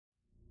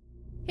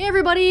Hey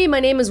everybody,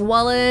 my name is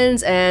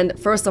Wellens, and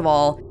first of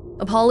all,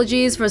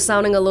 apologies for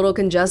sounding a little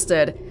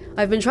congested.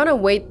 I've been trying to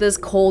wait this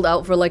cold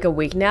out for like a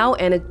week now,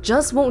 and it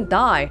just won't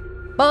die.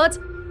 But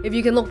if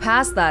you can look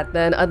past that,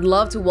 then I'd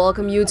love to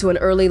welcome you to an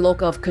early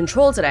look of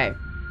Control today.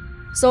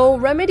 So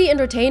Remedy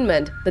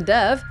Entertainment, the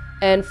dev,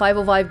 and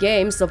 505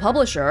 Games, the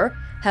publisher,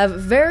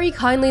 have very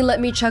kindly let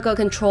me check out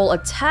Control a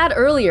tad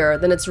earlier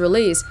than its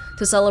release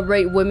to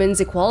celebrate Women's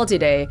Equality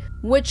Day,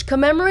 which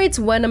commemorates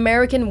when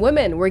American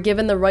women were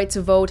given the right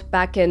to vote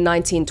back in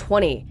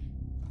 1920.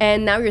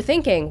 And now you're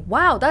thinking,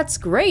 wow, that's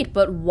great,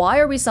 but why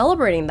are we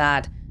celebrating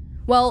that?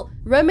 Well,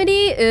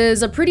 Remedy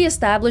is a pretty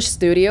established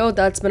studio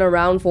that's been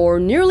around for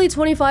nearly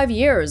 25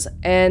 years,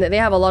 and they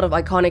have a lot of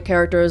iconic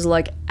characters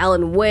like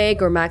Alan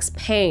Wake or Max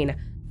Payne.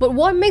 But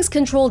what makes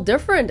Control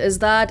different is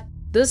that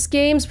this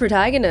game's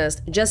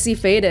protagonist, Jesse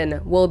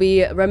Faden, will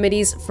be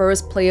Remedy's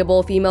first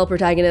playable female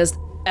protagonist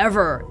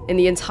ever in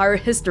the entire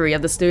history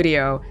of the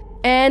studio.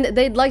 And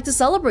they'd like to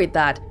celebrate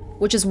that,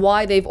 which is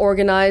why they've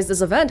organized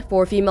this event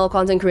for female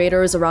content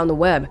creators around the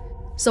web.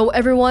 So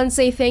everyone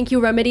say thank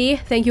you Remedy,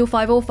 thank you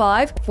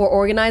 505 for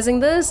organizing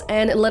this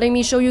and letting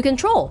me show you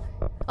Control.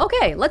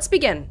 Okay, let's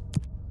begin.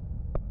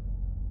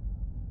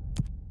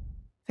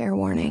 Fair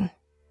warning.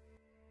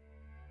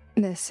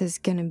 This is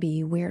gonna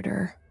be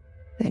weirder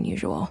than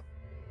usual.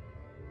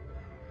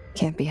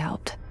 Can't be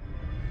helped.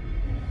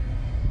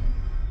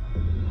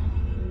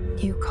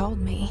 You called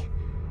me.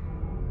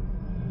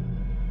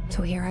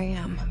 So here I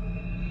am.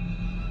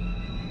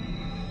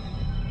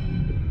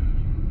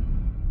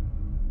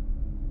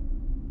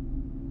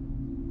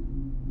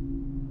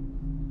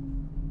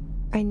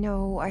 I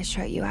know I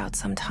shut you out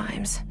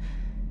sometimes.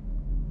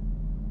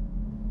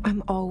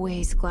 I'm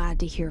always glad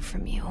to hear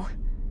from you.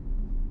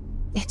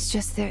 It's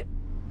just that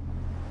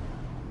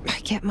I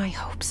get my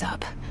hopes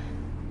up.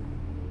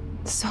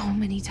 So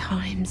many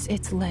times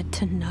it's led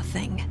to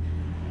nothing.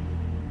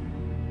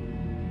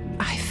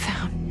 I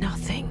found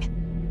nothing.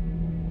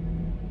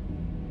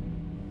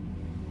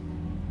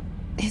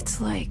 It's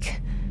like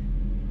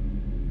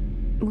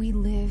we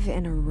live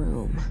in a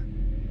room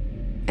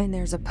and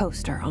there's a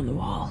poster on the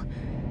wall.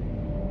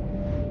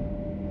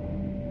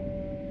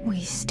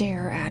 We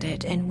stare at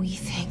it and we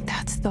think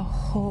that's the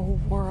whole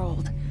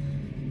world.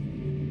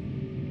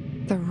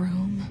 The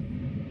room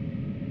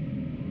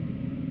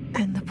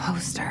and the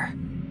poster.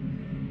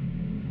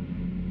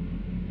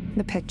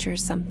 The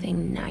picture's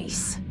something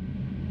nice.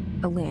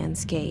 A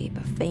landscape,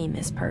 a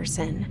famous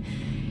person.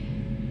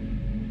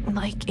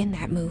 Like in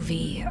that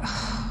movie,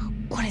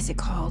 what is it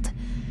called?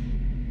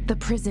 The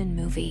prison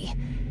movie.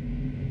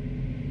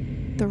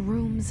 The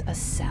room's a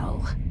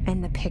cell,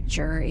 and the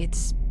picture,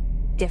 it's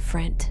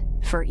different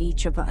for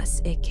each of us.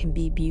 It can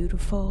be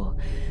beautiful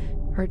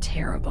or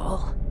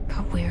terrible,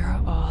 but we're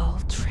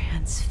all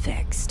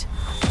transfixed.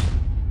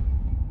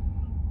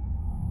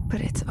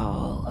 But it's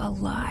all a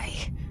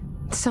lie.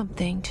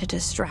 Something to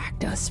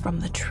distract us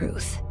from the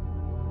truth.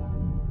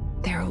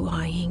 They're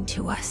lying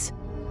to us.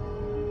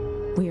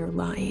 We're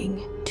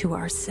lying to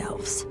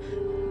ourselves.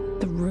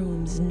 The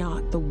room's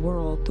not the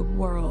world. The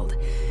world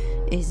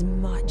is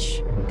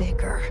much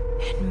bigger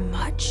and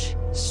much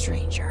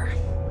stranger.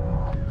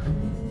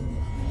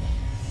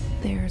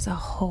 There's a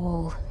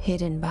hole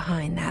hidden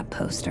behind that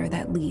poster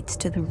that leads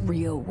to the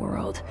real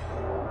world.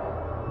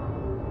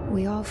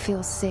 We all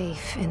feel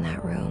safe in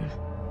that room.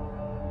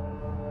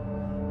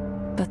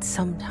 But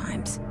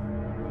sometimes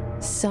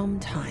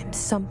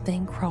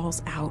something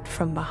crawls out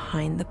from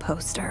behind the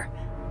poster.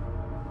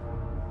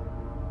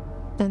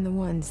 And the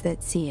ones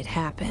that see it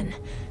happen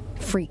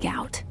freak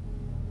out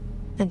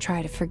and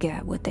try to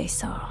forget what they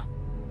saw.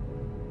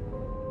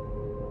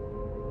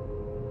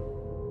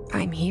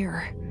 I'm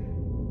here.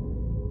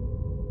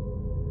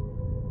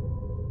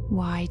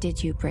 Why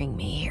did you bring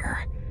me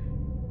here?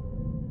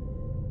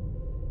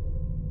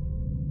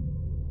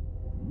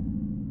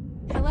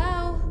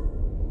 Hello?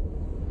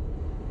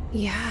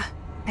 Yeah,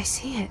 I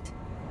see it.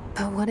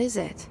 But what is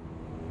it?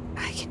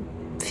 I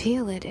can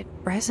feel it. It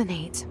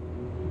resonates.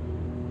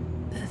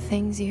 The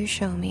things you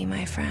show me,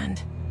 my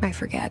friend, I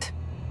forget.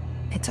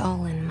 It's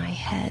all in my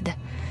head.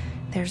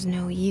 There's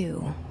no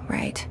you,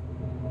 right?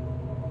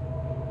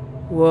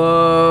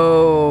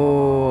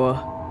 Whoa.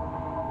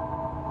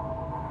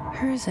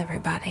 Where's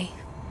everybody?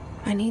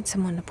 I need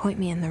someone to point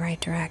me in the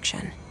right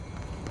direction.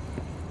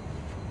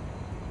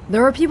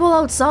 There are people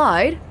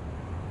outside,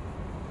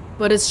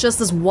 but it's just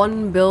this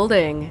one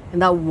building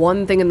and that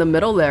one thing in the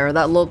middle there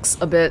that looks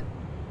a bit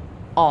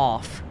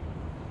off.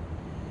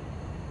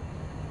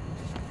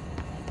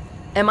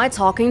 Am I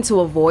talking to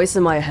a voice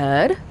in my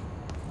head?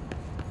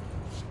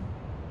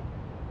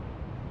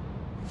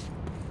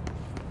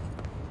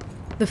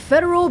 The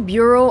Federal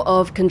Bureau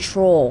of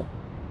Control.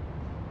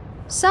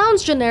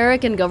 Sounds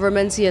generic and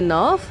governmenty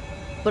enough,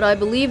 but I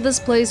believe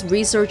this place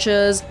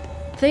researches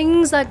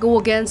things that go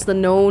against the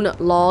known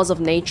laws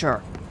of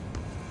nature.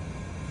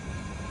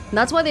 And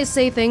that's why they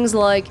say things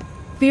like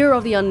fear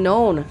of the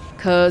unknown,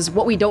 cause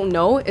what we don't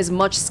know is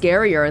much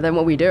scarier than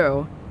what we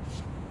do.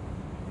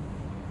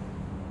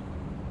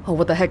 Oh,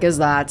 what the heck is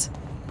that?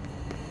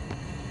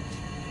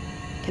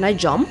 Can I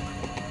jump?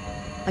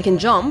 I can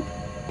jump.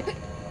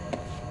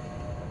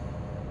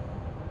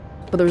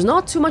 But there's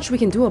not too much we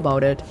can do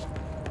about it.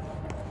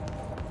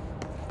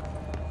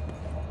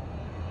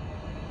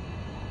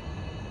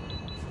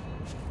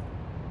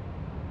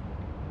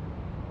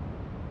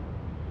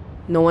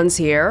 No one's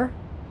here.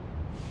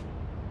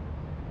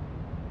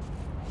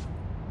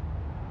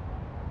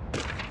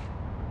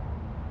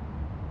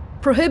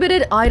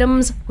 Prohibited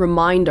items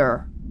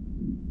reminder.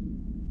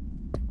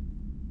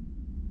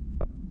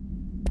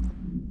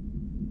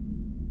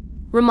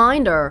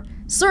 Reminder.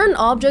 Certain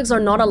objects are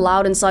not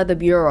allowed inside the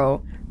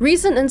Bureau.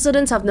 Recent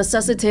incidents have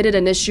necessitated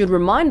an issued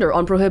reminder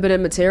on prohibited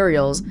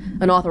materials.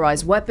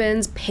 Unauthorized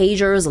weapons,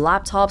 pagers,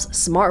 laptops,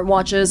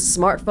 smartwatches,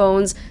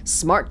 smartphones,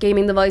 smart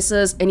gaming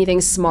devices, anything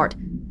smart.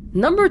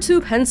 Number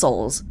 2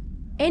 pencils.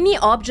 Any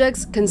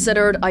objects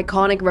considered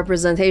iconic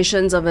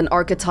representations of an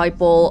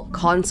archetypal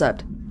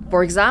concept.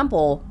 For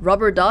example,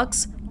 rubber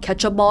ducks,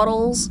 ketchup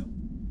bottles.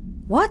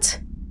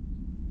 What?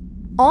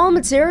 All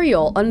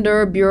material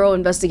under Bureau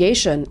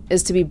investigation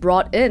is to be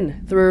brought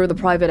in through the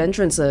private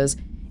entrances.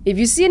 If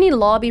you see any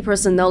lobby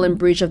personnel in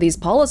breach of these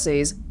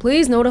policies,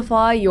 please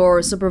notify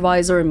your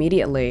supervisor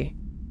immediately.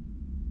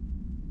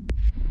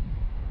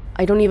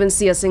 I don't even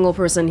see a single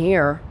person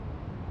here,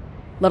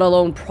 let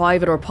alone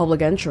private or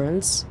public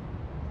entrance.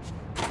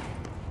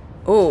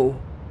 Oh,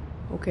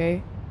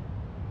 okay.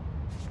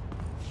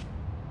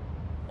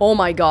 Oh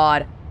my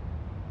god.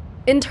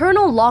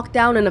 Internal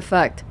lockdown in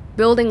effect.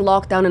 Building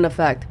lockdown in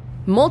effect.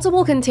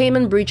 Multiple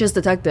containment breaches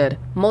detected.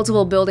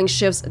 Multiple building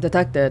shifts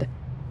detected.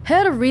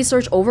 Head of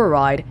research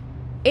override.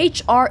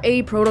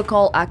 HRA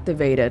protocol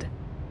activated.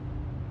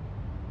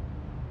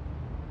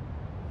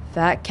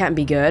 That can't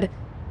be good.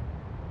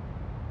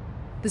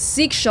 The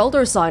seek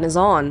shelter sign is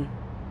on.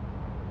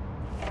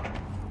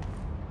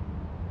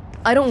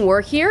 I don't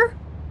work here?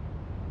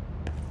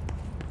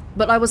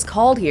 But I was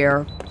called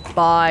here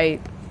by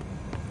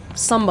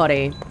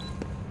somebody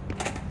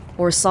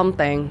or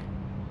something.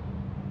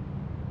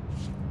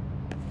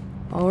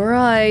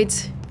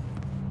 Alright.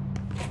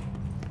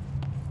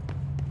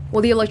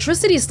 Well, the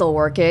electricity is still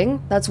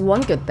working. That's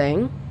one good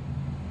thing.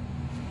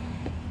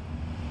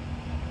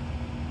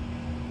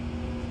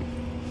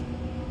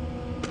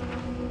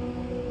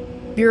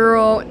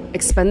 Bureau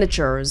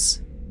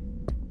expenditures.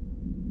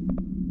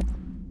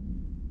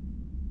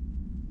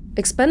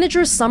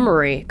 Expenditure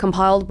summary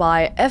compiled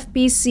by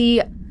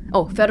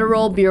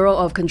Federal Bureau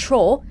of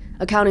Control,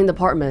 Accounting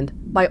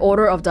Department, by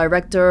order of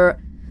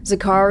Director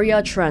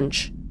Zachariah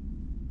Trench.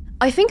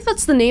 I think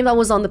that's the name that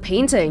was on the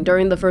painting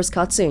during the first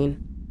cutscene.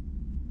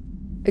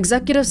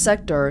 Executive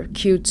Sector,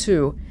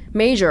 Q2.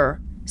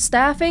 Major.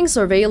 Staffing,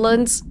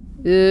 surveillance,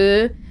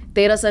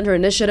 Data Center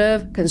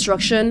Initiative,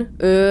 construction,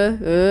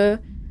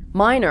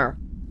 Minor.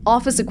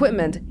 Office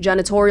equipment,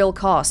 janitorial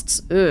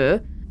costs,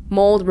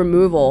 Mold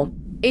removal.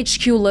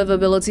 HQ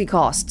livability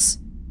costs.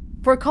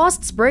 For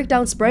costs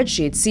breakdown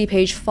spreadsheet, see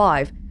page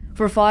 5.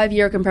 For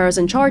 5-year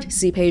comparison chart,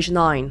 see page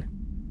 9.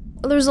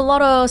 There's a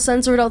lot of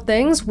censored out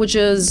things, which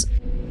is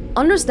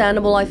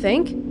understandable, I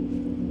think.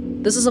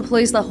 This is a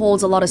place that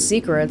holds a lot of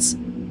secrets.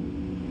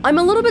 I'm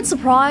a little bit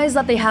surprised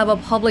that they have a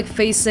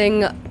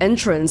public-facing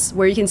entrance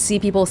where you can see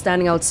people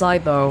standing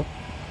outside, though.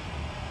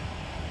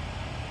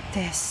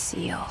 This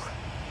seal.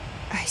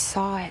 I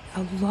saw it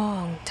a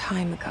long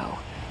time ago.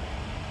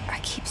 I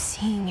keep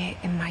seeing it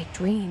in my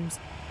dreams.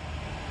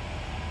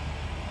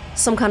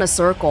 Some kind of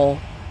circle.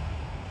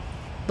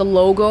 The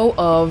logo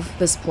of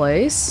this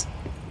place.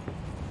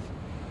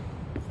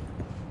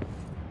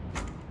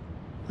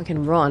 I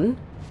can run.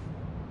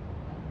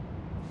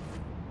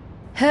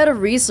 Head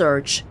of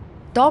Research,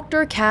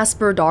 Dr.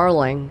 Casper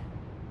Darling.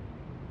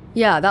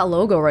 Yeah, that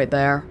logo right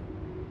there.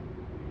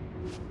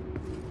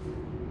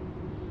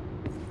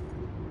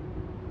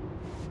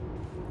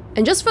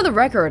 And just for the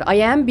record, I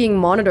am being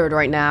monitored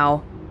right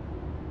now.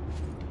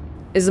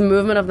 Is the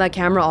movement of that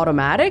camera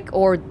automatic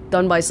or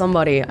done by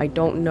somebody? I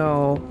don't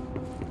know.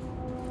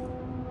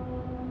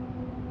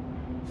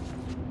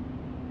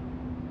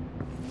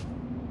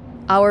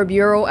 Our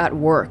Bureau at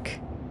work.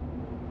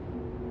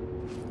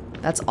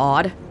 That's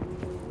odd.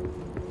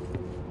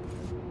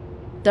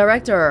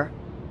 Director,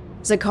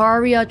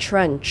 Zachariah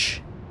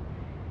Trench.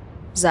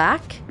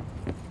 Zach?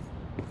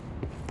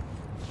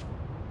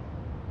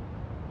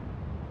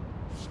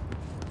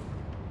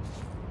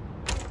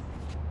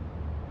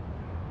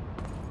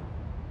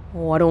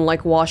 Oh, I don't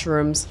like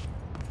washrooms.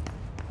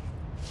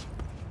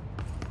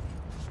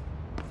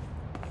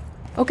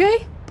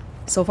 Okay,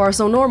 so far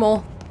so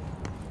normal.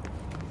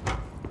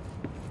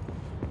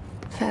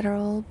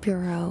 Federal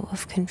Bureau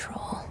of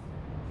Control.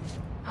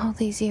 All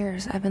these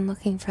years I've been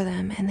looking for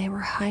them and they were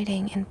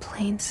hiding in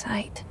plain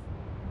sight.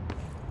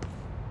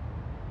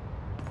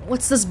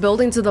 What's this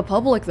building to the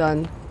public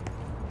then?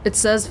 It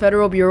says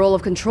Federal Bureau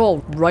of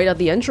Control right at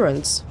the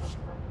entrance.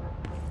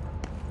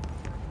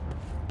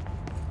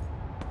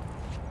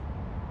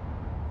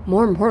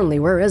 More importantly,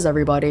 where is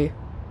everybody?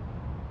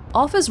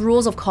 Office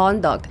rules of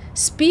conduct.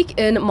 Speak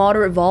in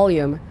moderate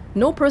volume.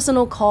 No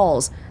personal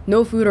calls.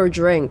 No food or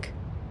drink.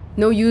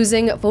 No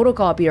using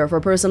photocopier for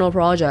personal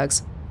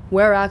projects.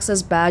 Wear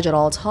access badge at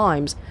all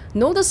times.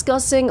 No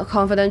discussing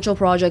confidential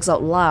projects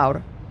out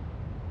loud.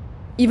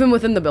 Even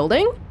within the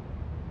building?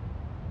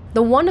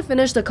 The one to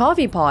finish the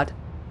coffee pot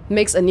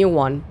makes a new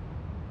one.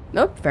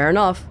 Nope, fair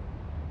enough.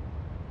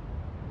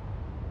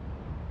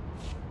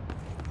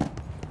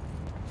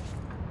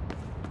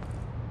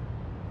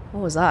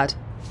 What was that?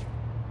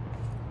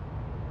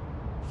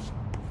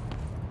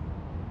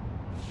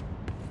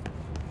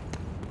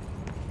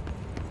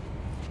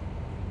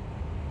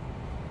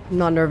 I'm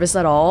not nervous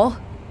at all.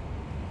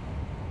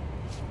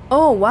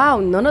 Oh wow,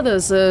 none of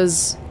this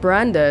is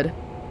branded.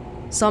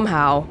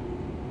 Somehow.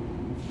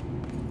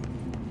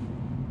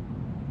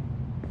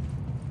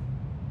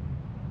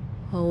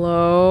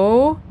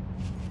 Hello?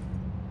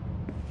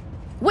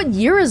 What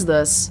year is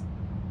this?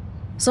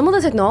 Some of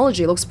the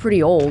technology looks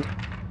pretty old.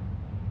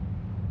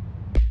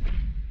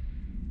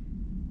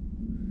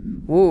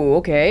 Ooh,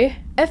 okay.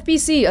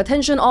 FBC,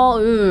 attention all,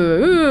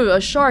 a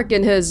shark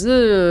in his,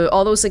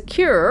 although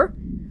secure.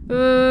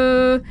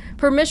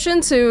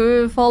 Permission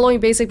to following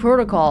basic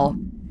protocol.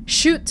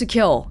 Shoot to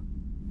kill.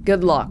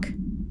 Good luck.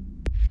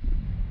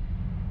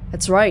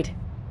 That's right.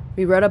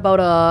 We read about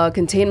a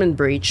containment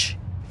breach.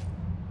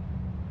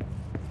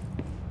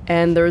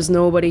 And there's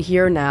nobody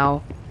here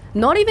now.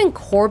 Not even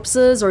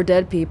corpses or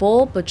dead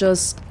people, but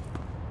just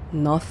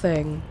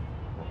nothing.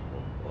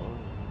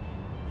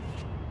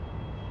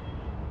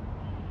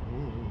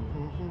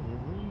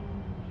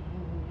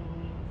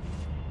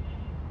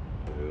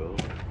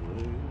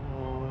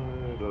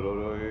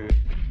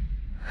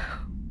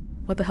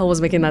 What the hell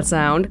was making that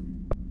sound?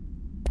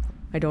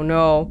 I don't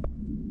know.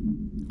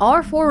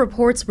 R4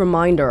 reports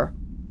reminder.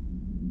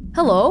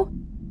 Hello?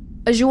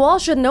 As you all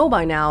should know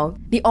by now,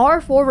 the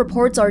R4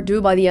 reports are due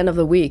by the end of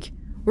the week.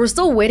 We're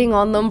still waiting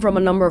on them from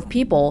a number of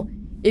people.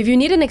 If you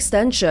need an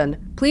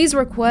extension, please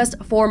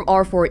request Form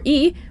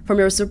R4E from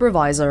your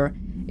supervisor.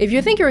 If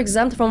you think you're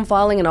exempt from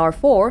filing an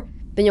R4,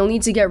 then you'll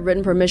need to get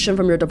written permission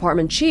from your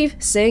department chief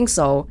saying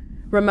so.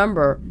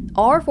 Remember,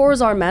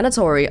 R4s are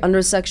mandatory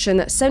under Section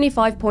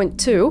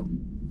 75.2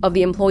 of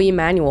the Employee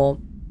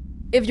Manual.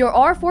 If your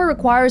R4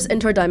 requires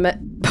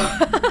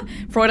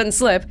Freudian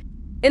slip,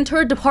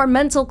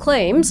 interdepartmental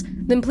claims,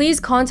 then please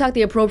contact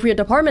the appropriate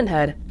department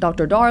head,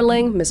 Dr.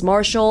 Darling, Miss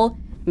Marshall,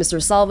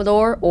 Mr.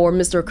 Salvador, or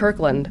Mr.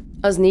 Kirkland,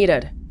 as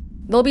needed.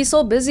 They'll be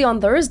so busy on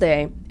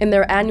Thursday in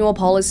their annual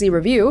policy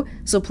review,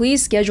 so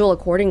please schedule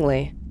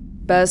accordingly.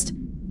 Best,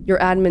 your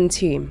admin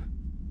team.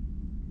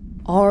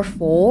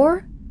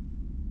 R4?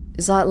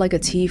 Is that like a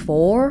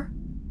T4?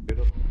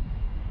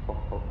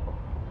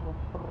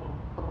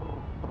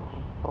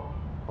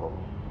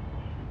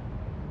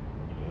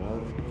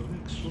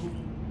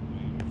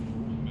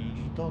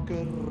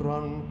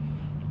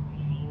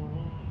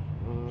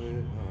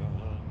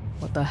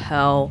 What the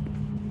hell?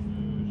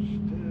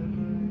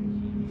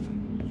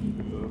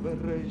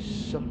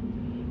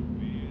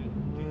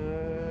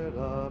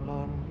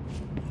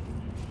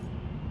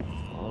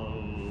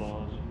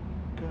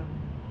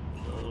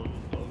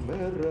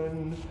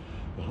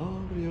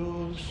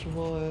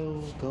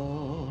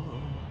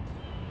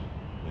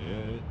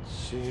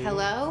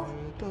 Hello?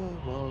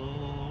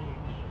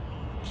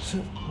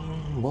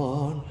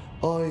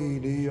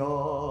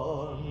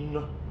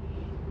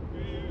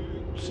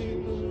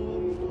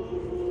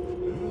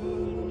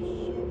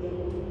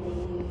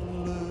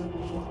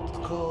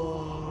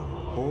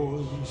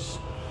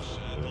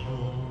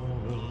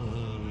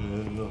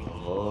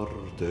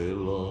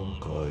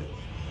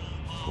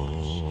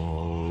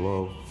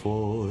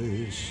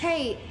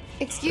 Hey,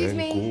 excuse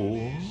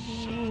me.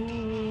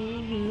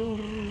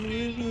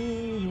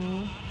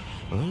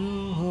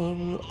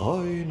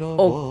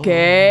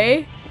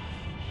 Okay.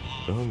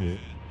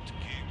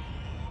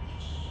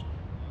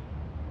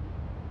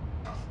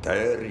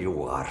 There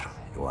you are.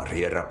 You are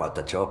here about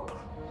the job.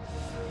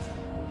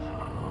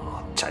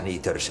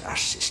 Janitor's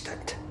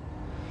assistant.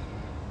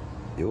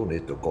 You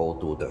need to go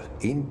to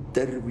the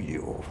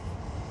interview.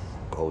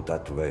 Go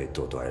that way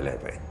to the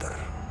elevator.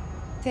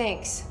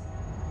 Thanks.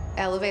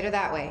 Elevator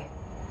that way.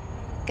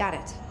 Got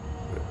it.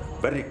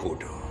 Very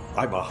good.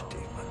 I'm Ahti,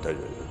 the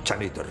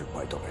janitor,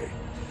 by the way.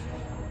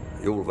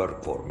 You'll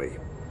work for me.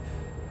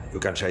 You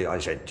can say I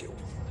sent you.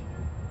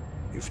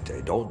 If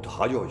they don't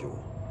hire you,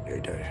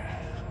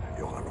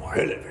 you are no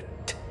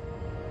helvet.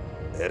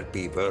 There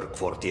be work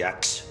for the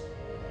axe.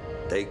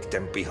 Take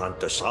them behind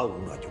the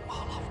sauna,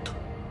 jumalauta.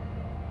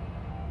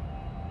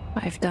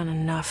 I've done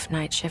enough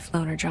night shift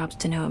loner jobs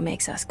to know it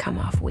makes us come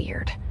off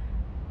weird.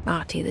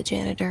 Ahti the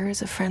janitor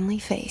is a friendly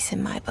face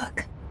in my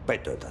book.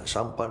 Better than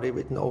somebody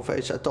with no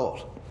face at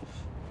all.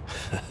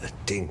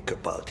 Think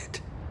about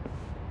it.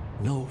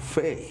 No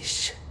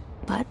face.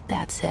 But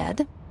that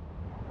said,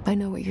 I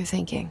know what you're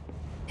thinking.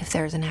 If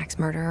there's an axe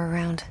murderer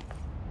around,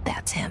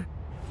 that's him.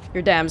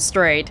 You're damn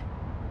straight.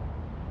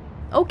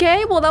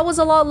 Okay, well that was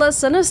a lot less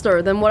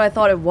sinister than what I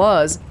thought it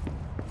was.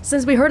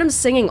 Since we heard him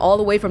singing all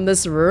the way from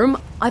this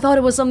room, I thought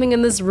it was something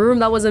in this room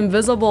that was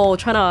invisible,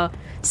 trying to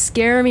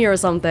scare me or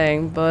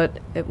something, but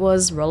it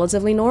was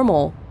relatively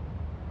normal.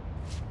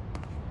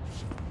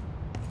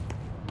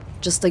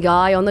 Just a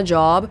guy on the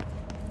job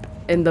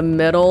in the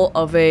middle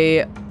of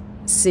a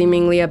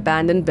seemingly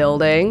abandoned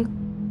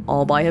building,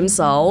 all by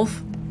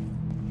himself,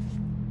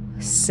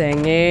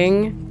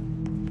 singing.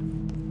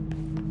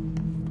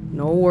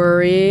 No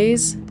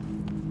worries.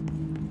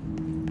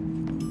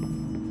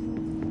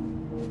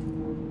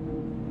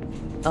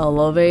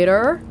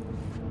 Elevator.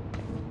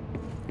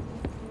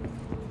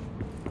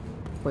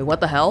 Wait,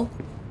 what the hell?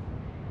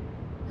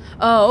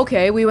 Oh,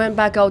 okay, we went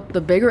back out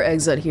the bigger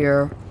exit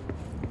here.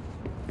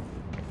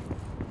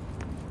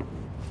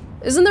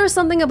 Isn't there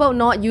something about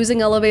not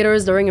using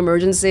elevators during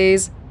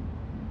emergencies?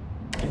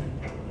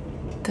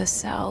 The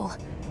cell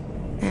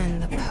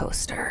and the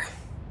poster.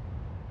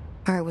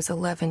 I was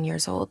 11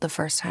 years old the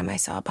first time I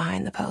saw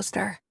behind the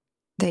poster.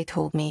 They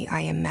told me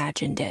I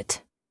imagined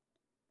it.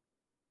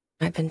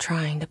 I've been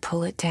trying to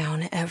pull it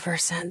down ever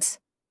since.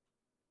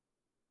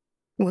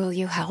 Will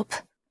you help?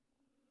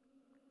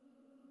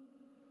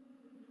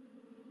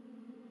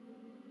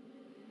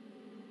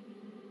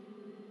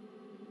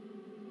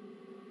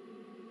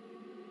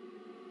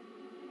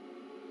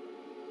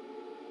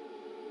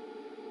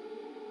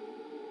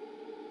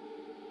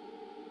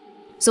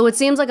 So it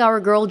seems like our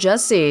girl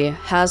Jessie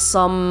has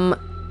some,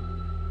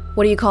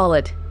 what do you call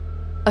it?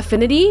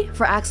 Affinity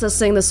for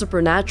accessing the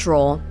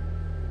supernatural.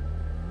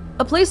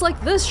 A place like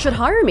this should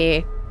hire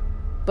me,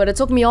 but it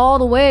took me all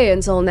the way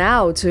until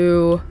now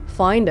to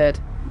find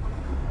it.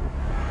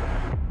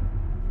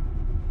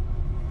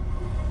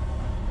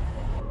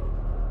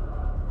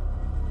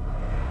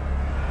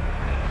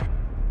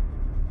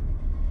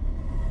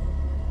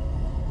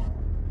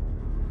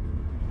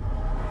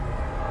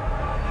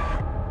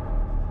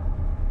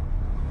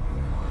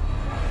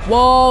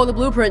 Whoa, the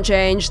blueprint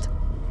changed.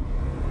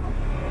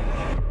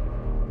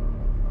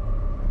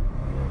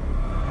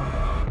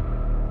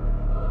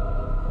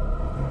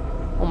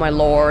 Oh my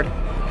lord.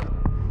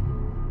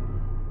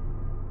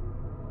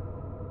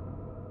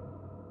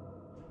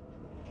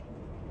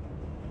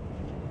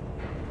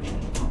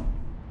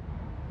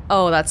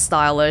 Oh, that's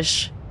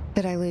stylish.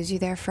 Did I lose you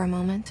there for a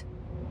moment?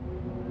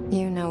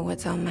 You know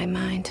what's on my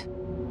mind.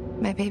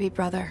 My baby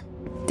brother,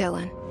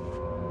 Dylan.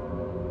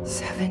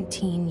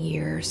 17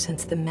 years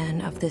since the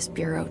men of this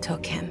bureau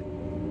took him.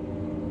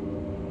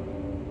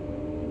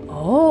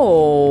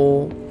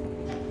 Oh.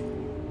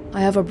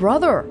 I have a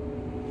brother.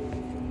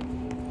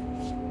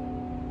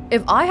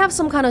 If I have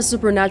some kind of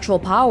supernatural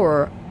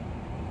power,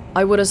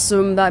 I would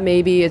assume that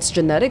maybe it's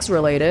genetics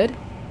related,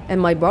 and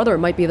my brother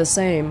might be the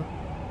same.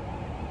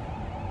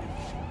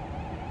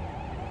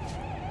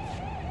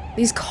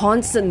 These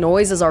constant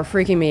noises are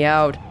freaking me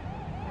out.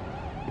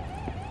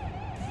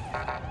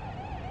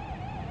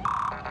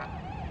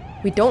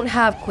 We don't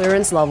have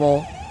clearance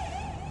level.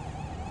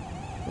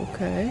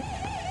 Okay.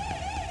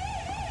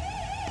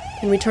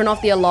 Can we turn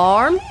off the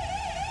alarm?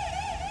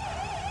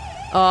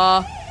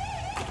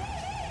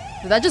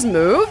 Did that just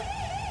move?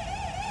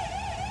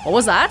 What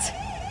was that?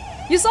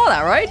 You saw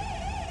that, right?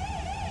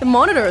 The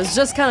monitors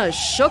just kind of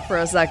shook for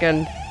a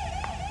second.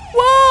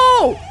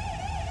 Whoa!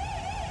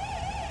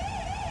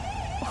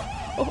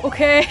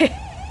 Okay.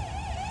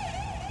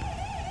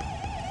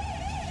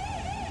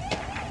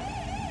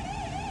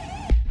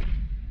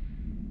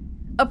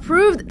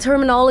 Approved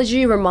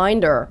terminology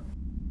reminder.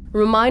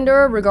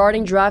 Reminder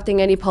regarding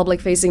drafting any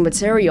public-facing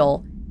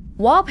material.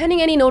 While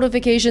pending any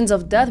notifications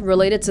of death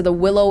related to the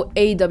Willow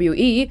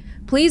AWE,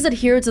 please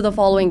adhere to the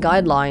following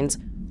guidelines.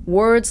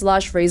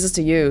 Words/phrases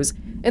to use.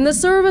 In the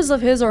service of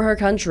his or her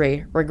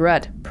country,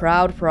 regret,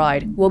 proud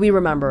pride will be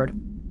remembered.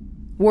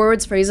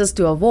 Words, phrases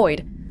to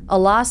avoid.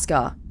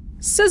 Alaska.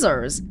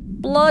 Scissors.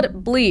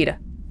 Blood, bleed.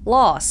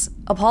 Loss.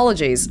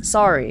 Apologies,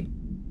 sorry.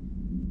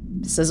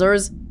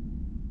 Scissors.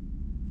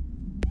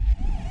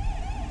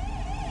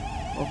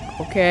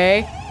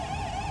 Okay.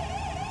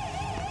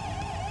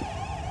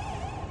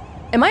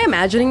 Am I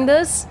imagining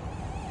this?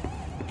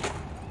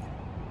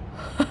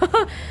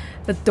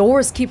 The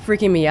doors keep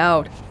freaking me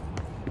out.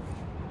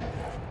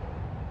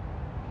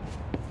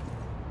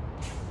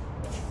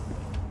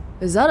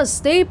 Is that a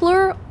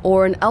stapler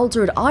or an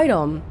altered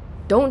item?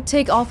 Don't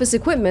take office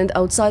equipment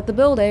outside the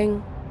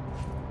building.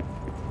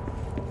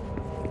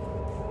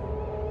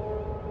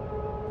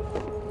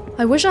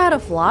 I wish I had a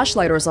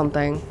flashlight or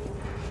something.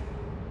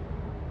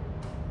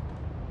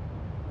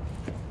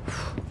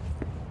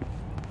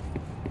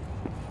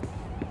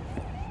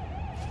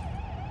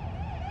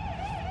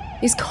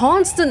 These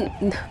constant,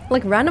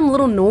 like, random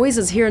little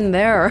noises here and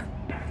there.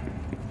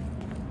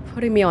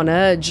 Putting me on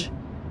edge.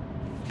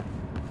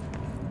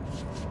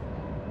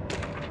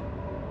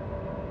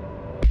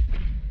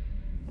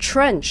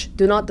 Trench,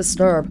 do not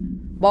disturb.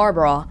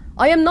 Barbara,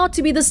 I am not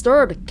to be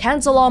disturbed.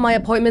 Cancel all my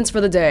appointments for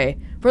the day.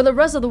 For the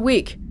rest of the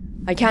week.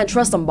 I can't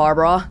trust them,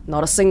 Barbara.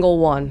 Not a single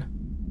one.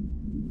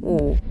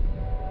 Ooh.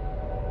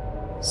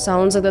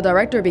 Sounds like the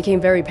director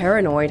became very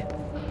paranoid.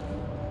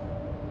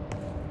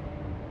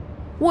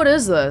 What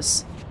is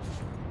this?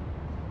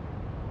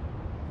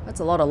 That's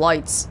a lot of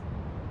lights.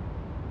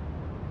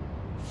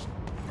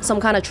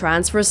 Some kind of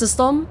transfer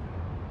system?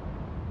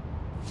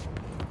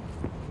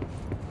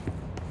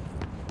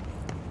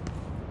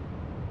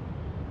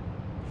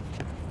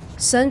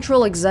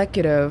 Central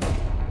executive.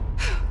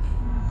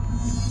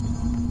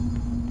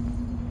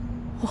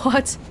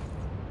 What?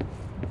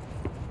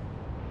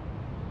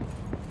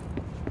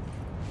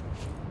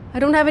 I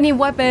don't have any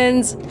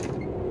weapons.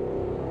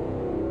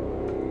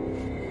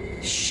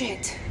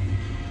 Shit.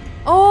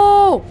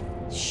 Oh!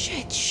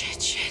 Shit.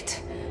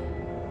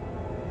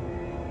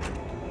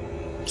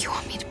 You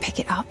want me to pick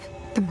it up?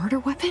 The murder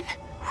weapon?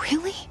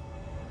 Really?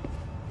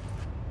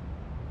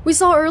 We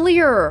saw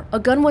earlier a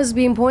gun was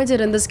being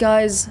pointed in this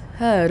guy's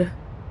head.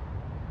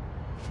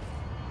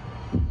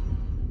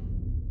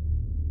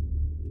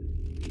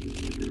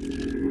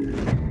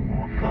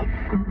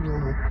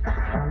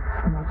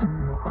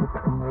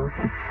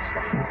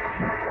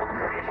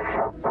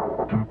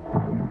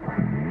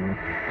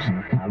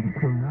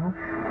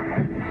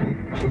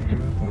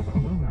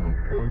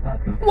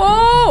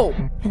 Whoa!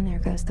 And there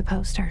goes the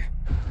poster.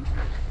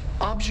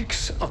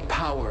 Objects of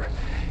power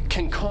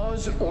can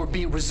cause or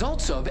be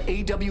results of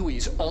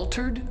AWE's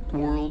altered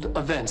world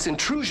events,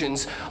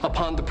 intrusions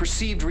upon the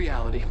perceived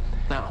reality.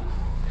 Now,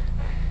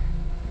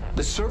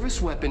 the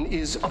service weapon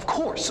is, of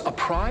course, a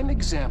prime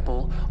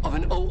example of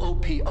an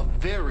OOP, a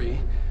very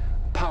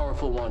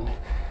powerful one.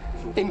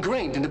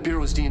 Ingrained in the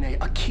Bureau's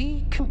DNA, a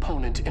key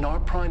component in our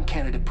prime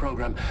candidate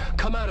program.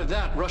 Come out of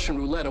that Russian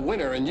roulette a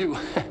winner and you're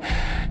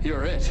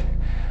it.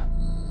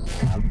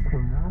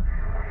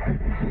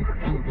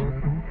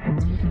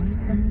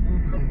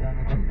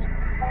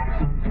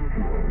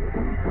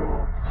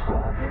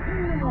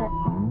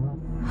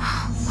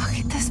 Look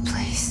at this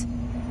place.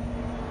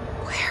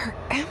 Where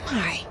am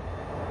I?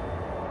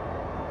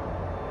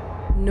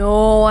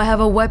 No, I have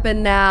a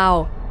weapon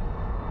now.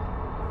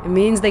 It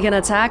means they can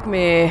attack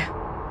me.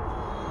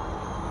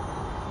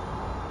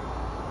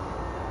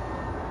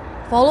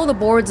 Follow the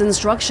board's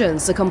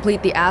instructions to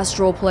complete the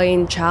astral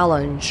plane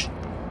challenge.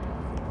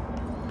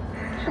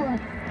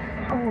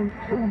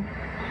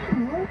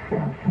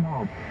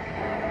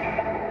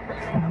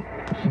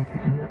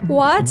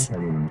 What?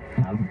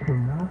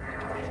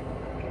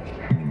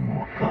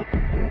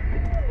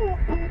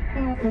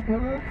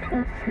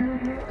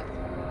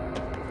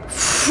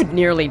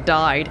 Nearly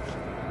died.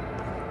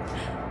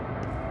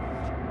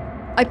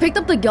 I picked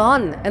up the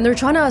gun, and they're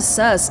trying to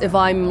assess if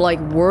I'm, like,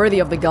 worthy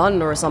of the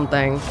gun or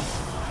something.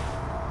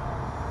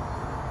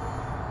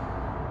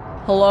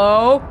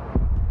 Hello?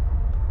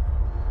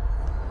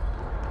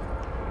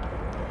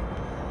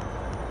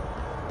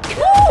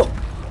 Oh!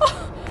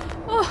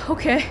 Oh,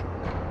 okay.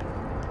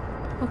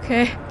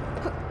 Okay.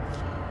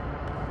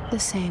 The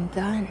same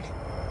gun.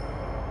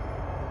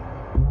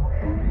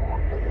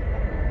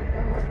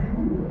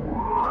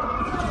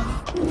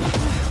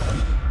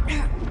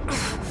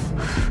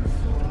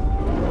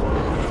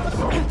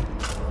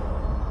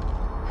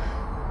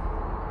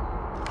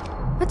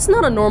 That's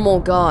not a normal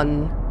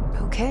gun.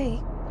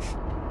 Okay.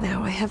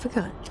 Now I have a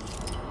gun.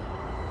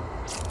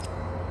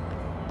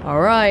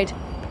 Alright.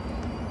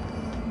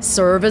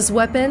 Service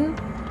weapon?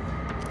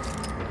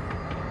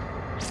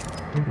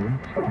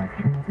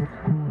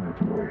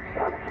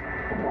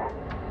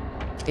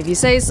 If you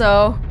say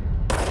so.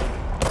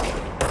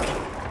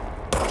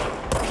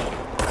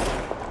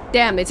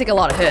 Damn, they take a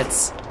lot of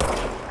hits.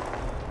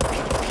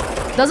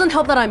 Doesn't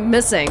help that I'm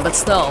missing, but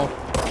still.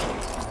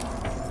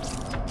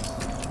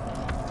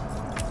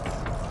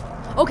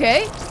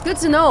 Okay, good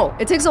to know.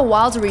 It takes a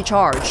while to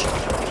recharge.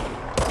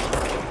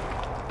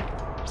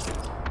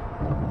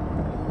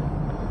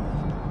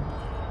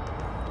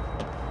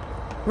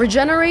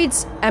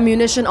 Regenerates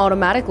ammunition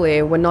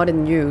automatically when not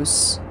in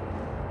use.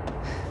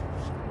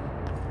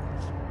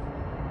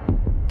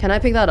 Can I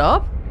pick that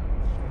up?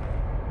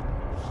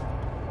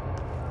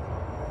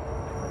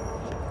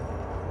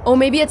 Oh,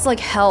 maybe it's like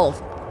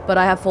health, but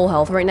I have full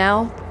health right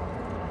now.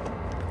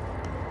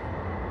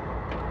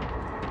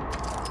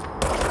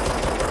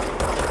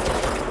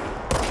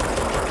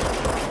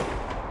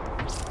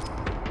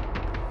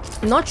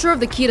 I'm not sure of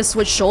the key to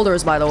switch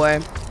shoulders, by the way.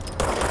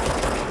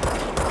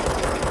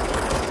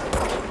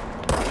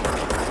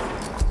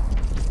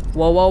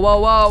 Whoa, whoa, whoa,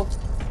 whoa.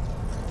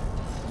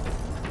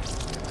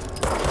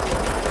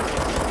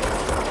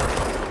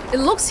 It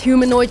looks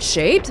humanoid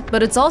shaped,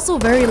 but it's also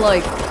very,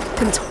 like,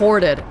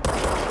 contorted.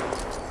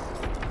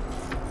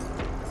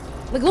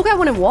 Like, look at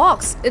when it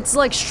walks. It's,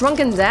 like,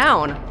 shrunken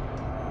down.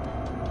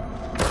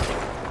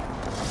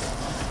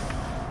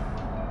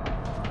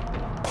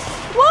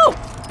 Whoa!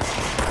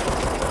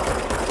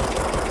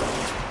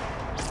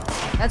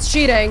 That's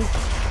cheating.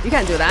 You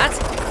can't do that.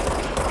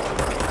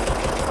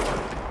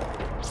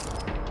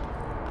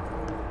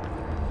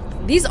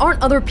 These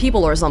aren't other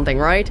people or something,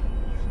 right?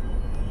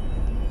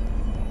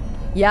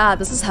 Yeah,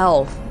 this is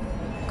health.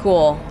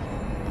 Cool.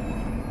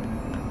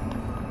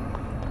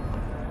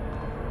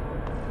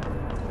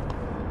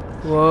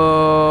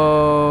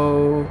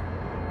 Whoa.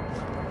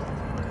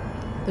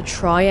 The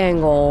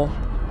triangle.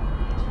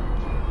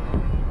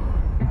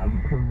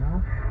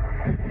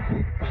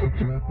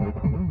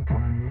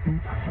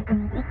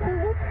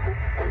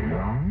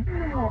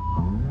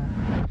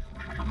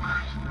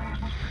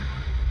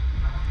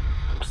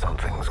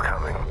 Something's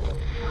coming.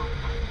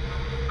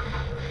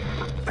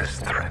 this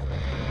threat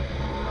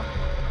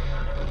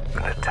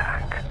an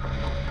attack.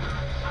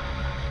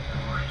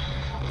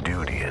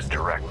 Duty as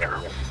director.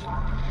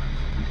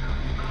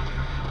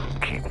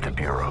 Keep the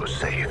Bureau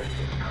safe.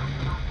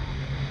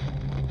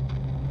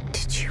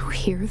 Did you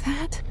hear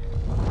that?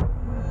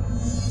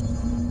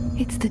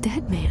 It's the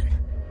dead man.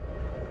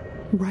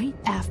 Right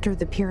after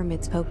the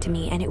pyramid spoke to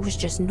me, and it was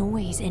just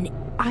noise, and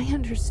I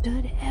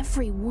understood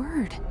every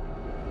word.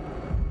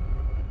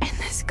 And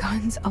this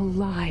gun's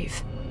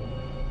alive.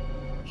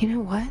 You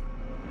know what?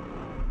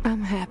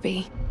 I'm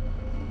happy.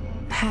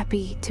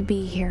 Happy to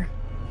be here.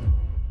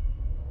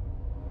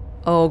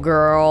 Oh,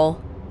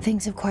 girl.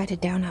 Things have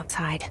quieted down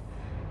outside.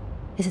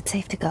 Is it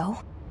safe to go?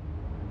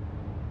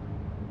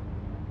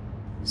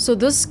 So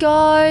this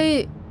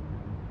guy...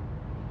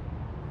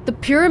 The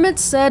pyramid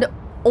said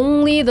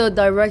only the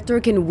director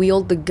can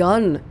wield the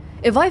gun.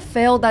 If I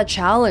failed that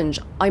challenge,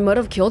 I might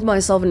have killed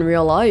myself in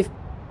real life.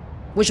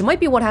 Which might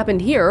be what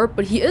happened here,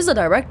 but he is a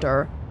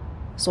director.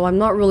 So I'm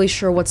not really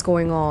sure what's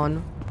going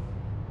on.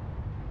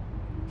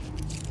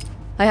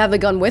 I have the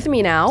gun with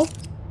me now.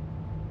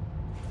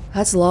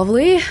 That's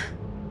lovely.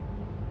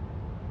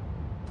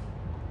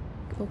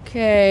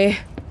 Okay.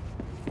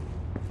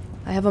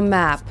 I have a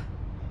map.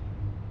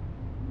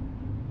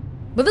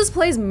 But this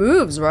place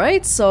moves,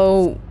 right?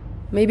 So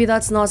maybe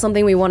that's not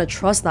something we want to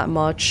trust that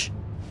much.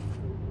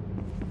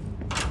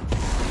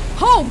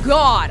 Oh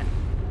God!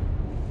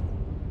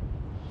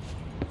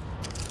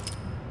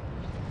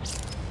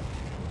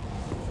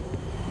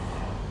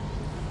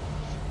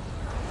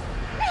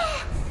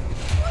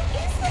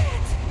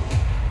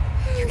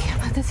 You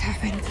can't let this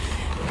happen.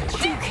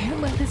 You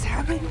can't let this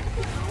happen.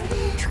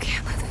 You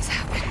can't let this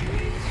happen.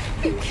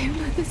 You can't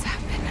let this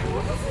happen.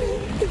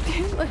 You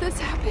can't let this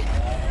happen.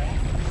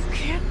 You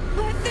can't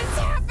let this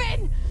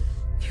happen.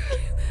 You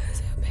can't let this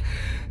happen.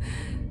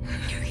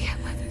 You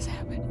can't let this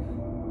happen.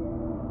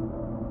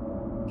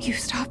 You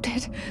stopped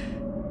it.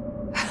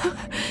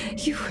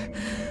 You...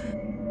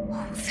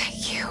 Oh,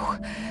 thank you.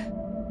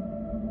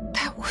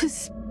 That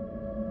was...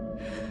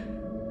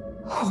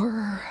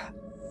 horror.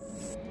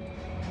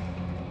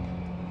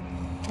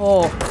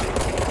 Oh.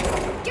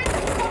 Get the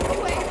fuck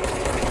away!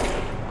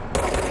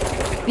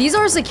 These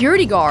are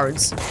security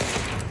guards.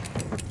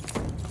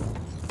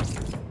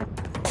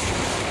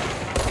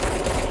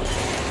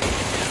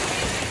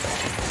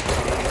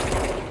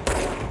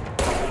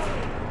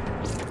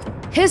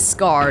 His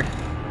guard.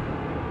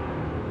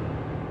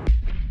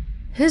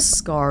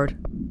 His guard.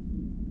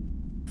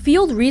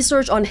 Field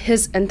research on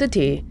his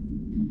entity.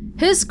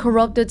 His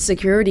corrupted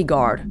security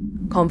guard.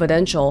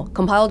 Confidential.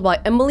 Compiled by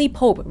Emily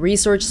Pope,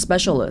 research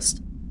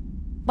specialist.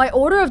 By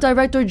order of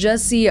director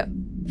Jesse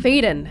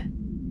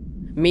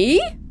Faden.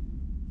 Me?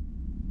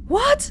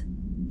 What?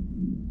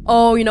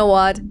 Oh, you know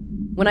what?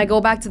 When I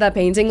go back to that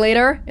painting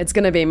later, it's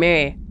gonna be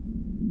me.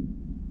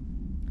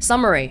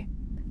 Summary.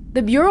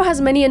 The Bureau has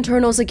many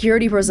internal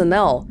security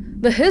personnel.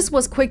 The Hiss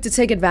was quick to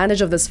take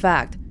advantage of this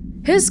fact.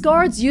 Hiss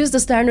guards used the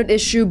standard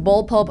issue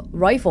bullpup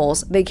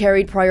rifles they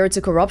carried prior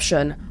to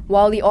corruption,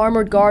 while the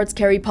armored guards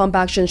carry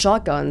pump-action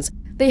shotguns.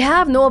 They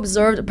have no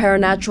observed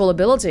paranatural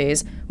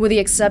abilities, with the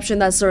exception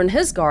that certain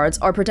Hiss guards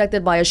are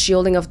protected by a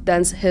shielding of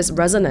dense Hiss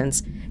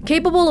resonance,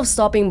 capable of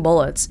stopping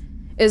bullets.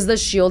 Is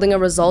this shielding a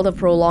result of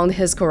prolonged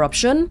Hiss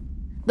corruption?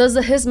 Does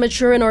the Hiss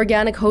mature in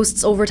organic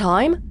hosts over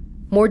time?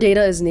 More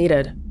data is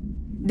needed.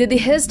 Did the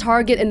Hiss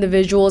target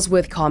individuals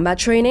with combat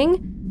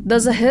training?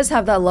 Does the Hiss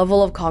have that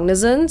level of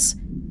cognizance?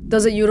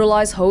 Does it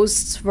utilize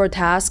hosts for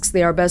tasks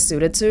they are best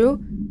suited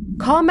to?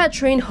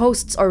 Combat-trained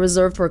hosts are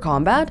reserved for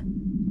combat?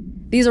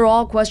 These are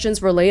all questions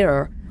for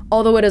later,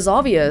 although it is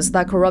obvious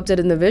that corrupted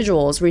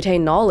individuals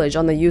retain knowledge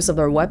on the use of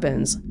their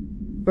weapons.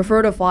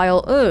 Refer to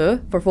file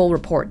for full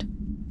report.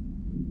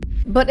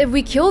 But if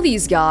we kill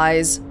these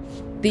guys,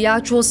 the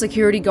actual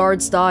security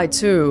guards die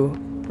too,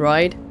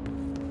 right?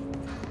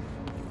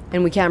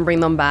 And we can't bring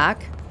them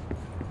back?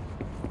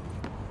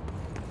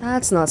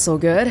 That's not so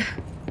good.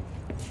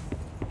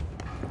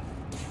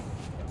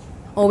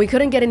 Oh, we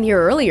couldn't get in here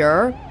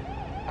earlier.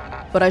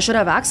 But I should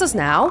have access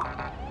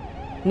now.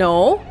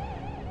 No?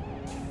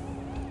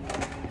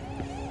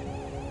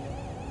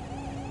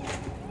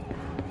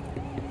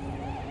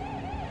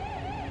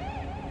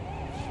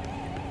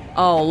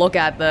 Oh, look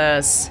at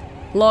this.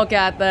 Look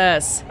at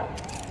this.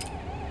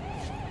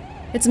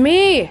 It's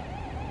me!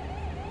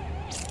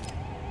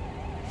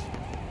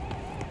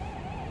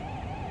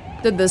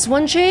 Did this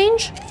one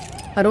change?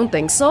 I don't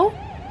think so.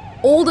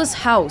 Oldest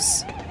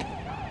house.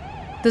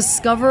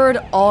 Discovered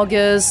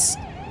August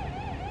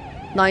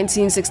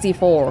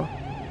 1964.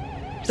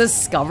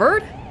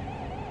 Discovered?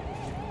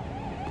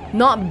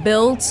 Not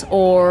built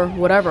or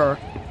whatever.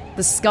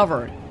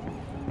 Discovered.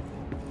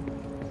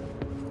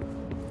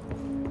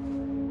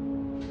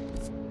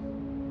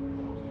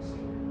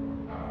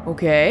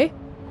 Okay.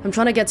 I'm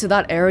trying to get to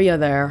that area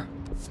there.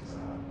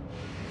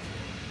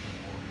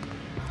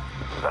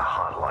 The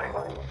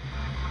hotline.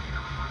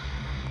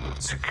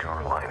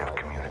 Secure line of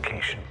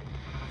communication.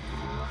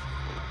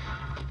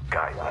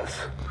 Guidance.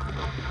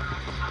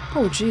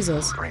 Oh,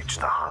 Jesus. Reach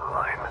the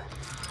hotline.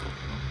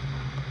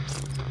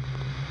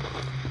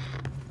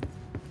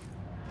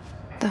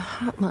 The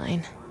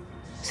hotline,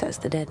 says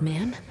the dead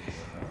man.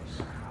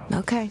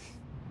 Okay.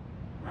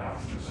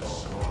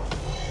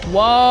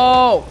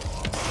 Whoa!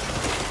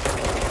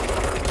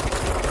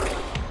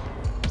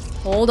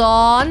 Hold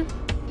on.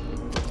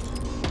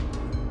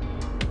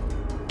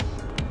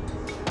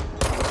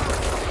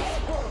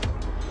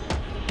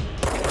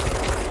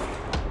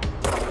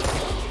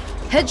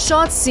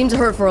 Headshots seem to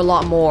hurt for a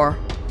lot more.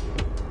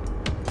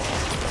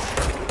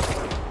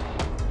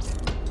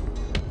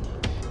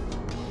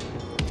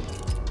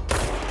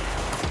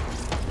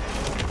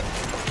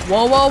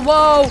 Whoa, whoa,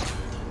 whoa!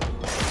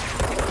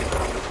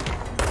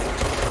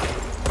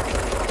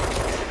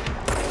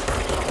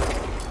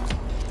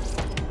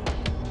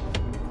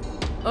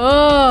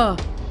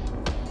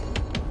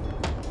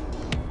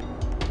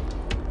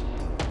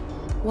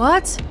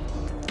 What?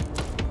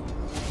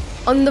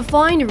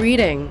 Undefined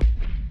reading.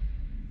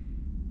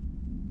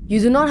 You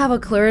do not have a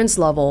clearance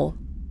level.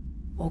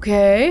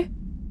 Okay.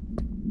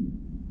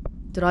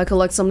 Did I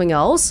collect something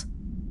else?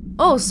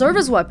 Oh,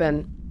 service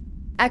weapon.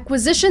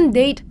 Acquisition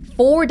date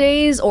 4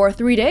 days or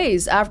 3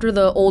 days after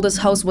the oldest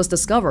house was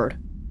discovered.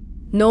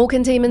 No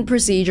containment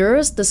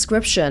procedures.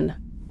 Description.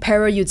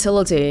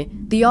 Para-utility.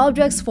 The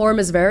object's form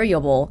is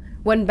variable.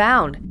 When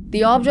bound,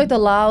 the object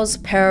allows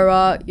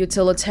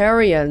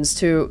para-utilitarians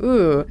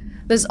to...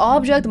 This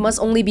object must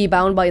only be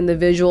bound by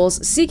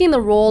individuals seeking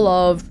the role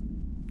of...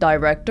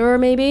 director,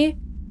 maybe?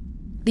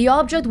 The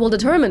object will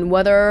determine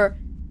whether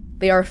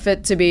they are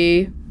fit to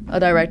be a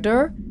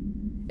director.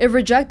 If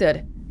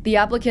rejected, the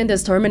applicant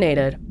is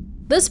terminated.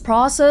 This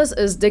process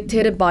is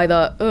dictated by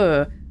the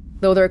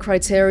though their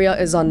criteria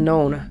is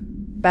unknown.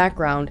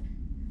 Background.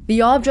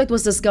 The object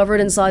was discovered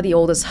inside the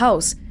oldest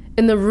house,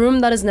 in the room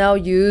that is now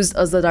used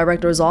as the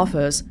director's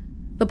office.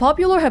 The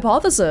popular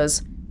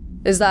hypothesis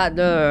is that,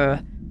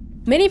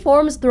 many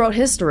forms throughout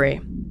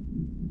history.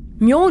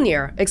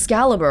 Mjolnir,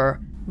 Excalibur,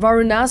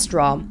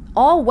 Varunastra,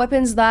 all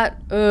weapons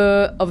that,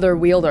 of their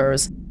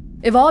wielders.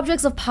 If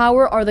objects of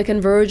power are the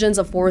convergence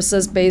of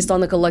forces based on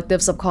the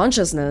collective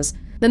subconsciousness,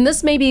 then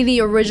this may be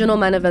the original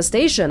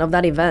manifestation of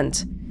that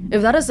event.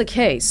 If that is the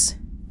case,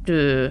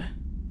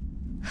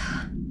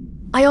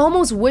 I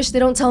almost wish they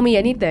don't tell me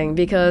anything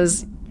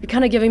because you're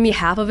kind of giving me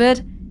half of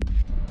it,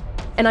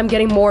 and I'm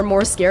getting more and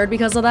more scared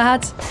because of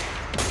that.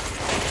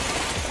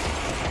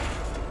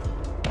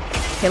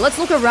 Okay, let's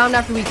look around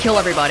after we kill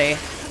everybody.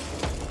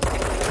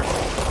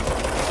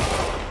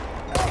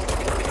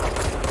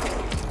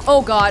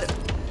 Oh god.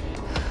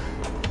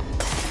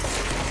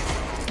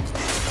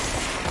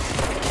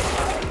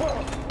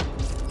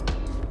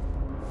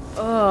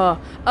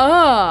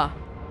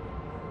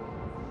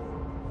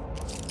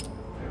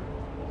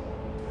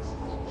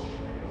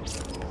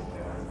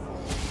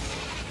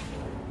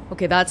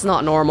 Okay, that's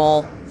not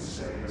normal.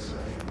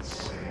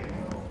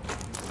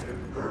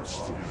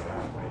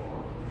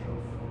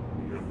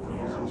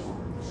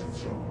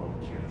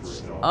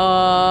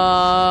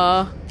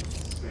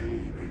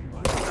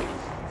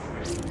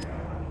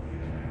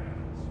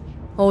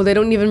 Oh, they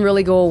don't even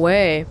really go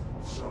away.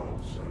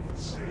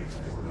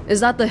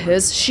 Is that the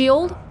his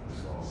shield?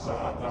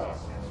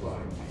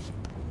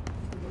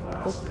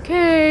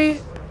 Okay.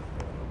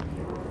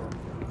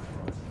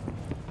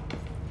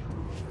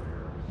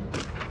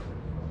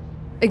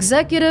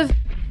 Executive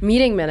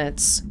meeting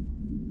minutes.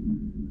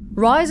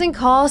 Rising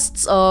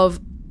costs of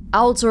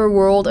outer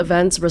world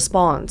events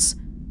response.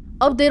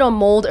 Update on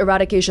mold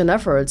eradication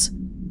efforts.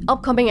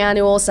 Upcoming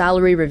annual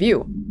salary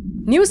review.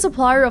 New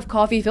supplier of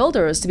coffee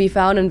filters to be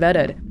found and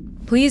vetted.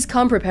 Please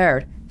come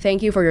prepared.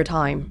 Thank you for your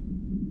time.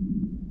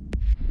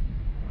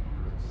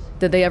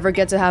 Did they ever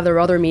get to have their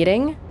other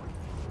meeting?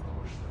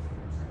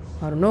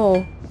 I don't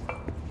know.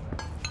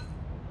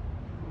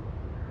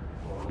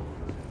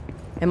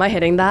 Am I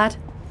hitting that?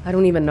 I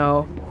don't even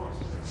know.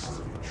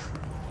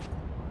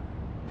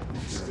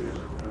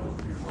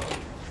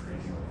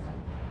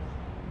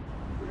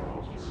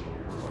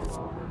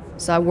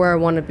 Is that where I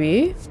want to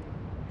be?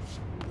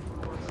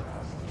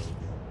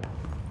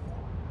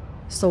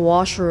 It's the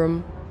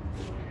washroom.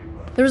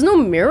 There's no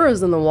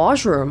mirrors in the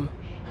washroom.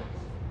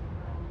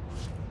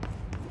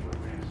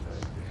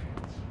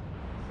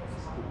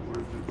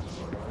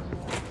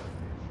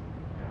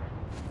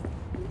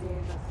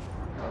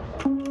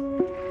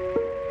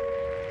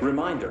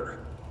 Reminder,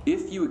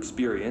 if you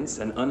experience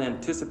an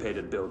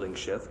unanticipated building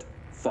shift,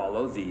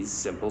 follow these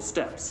simple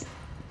steps.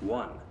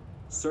 1.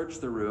 Search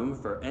the room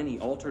for any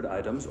altered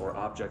items or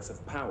objects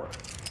of power.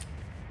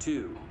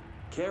 2.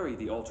 Carry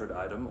the altered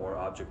item or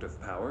object of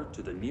power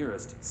to the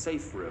nearest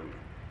safe room.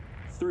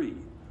 3.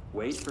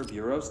 Wait for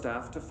Bureau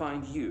staff to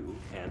find you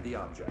and the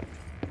object.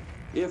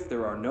 If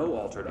there are no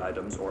altered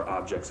items or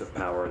objects of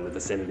power in the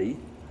vicinity,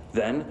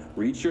 then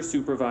reach your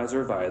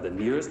supervisor via the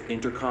nearest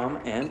intercom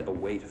and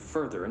await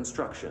further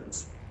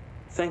instructions.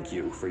 Thank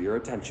you for your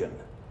attention.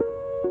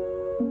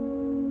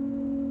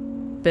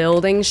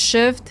 Building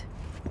shift.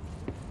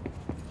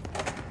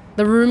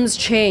 The rooms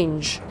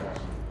change.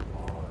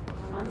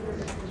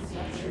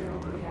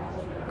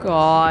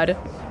 God.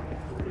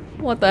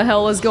 What the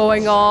hell is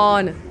going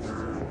on?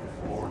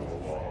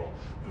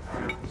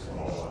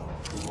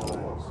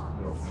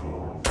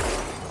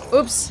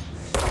 Oops.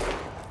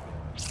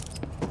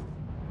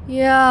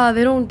 Yeah,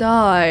 they don't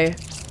die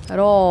at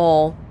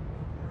all.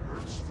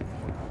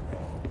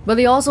 But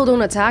they also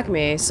don't attack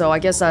me, so I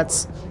guess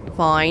that's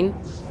fine.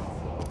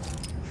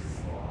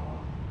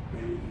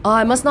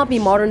 It must not be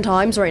modern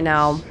times right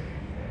now.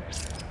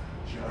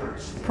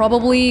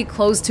 Probably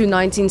close to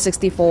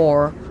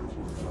 1964.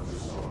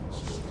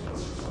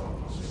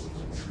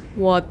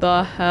 What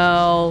the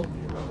hell?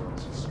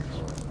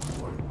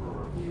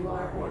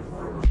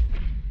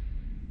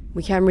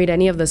 We can't read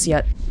any of this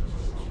yet.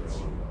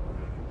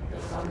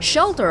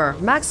 Shelter.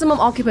 Maximum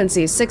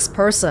occupancy, 6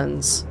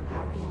 persons.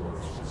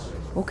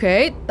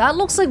 Okay, that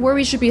looks like where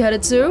we should be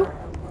headed to.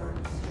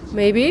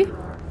 Maybe?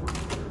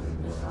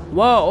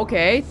 Whoa,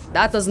 okay.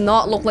 That does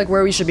not look like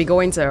where we should be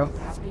going to.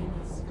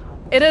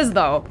 It is,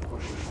 though.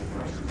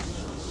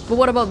 But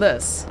what about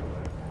this?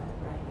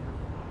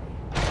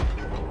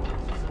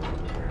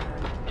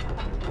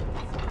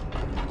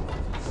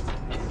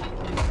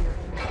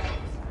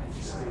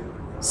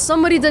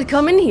 Somebody did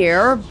come in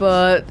here,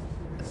 but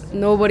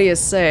nobody is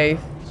safe.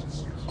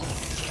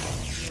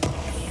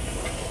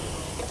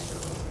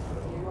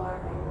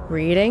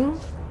 Reading?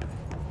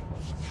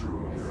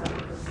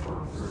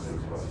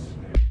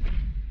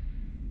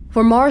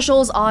 For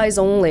Marshall's eyes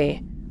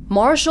only.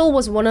 Marshall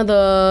was one of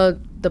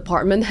the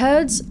department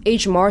heads,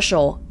 H.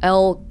 Marshall,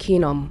 L.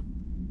 Keenum.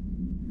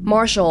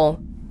 Marshall,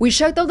 we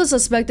checked out the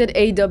suspected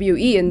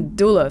AWE in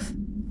Duluth.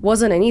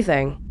 Wasn't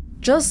anything.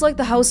 Just like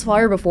the house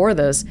fire before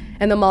this,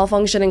 and the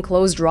malfunctioning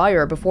clothes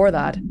dryer before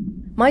that.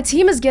 My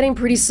team is getting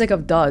pretty sick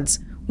of duds.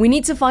 We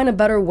need to find a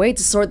better way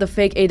to sort the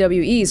fake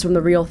AWEs from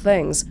the real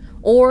things.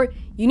 Or,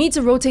 you need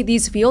to rotate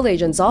these field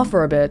agents off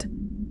for a bit.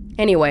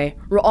 Anyway,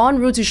 we're en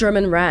route to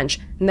Sherman Ranch,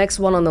 next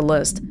one on the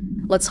list.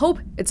 Let's hope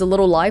it's a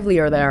little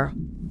livelier there.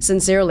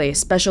 Sincerely,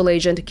 Special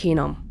Agent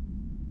Keenum.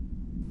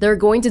 They're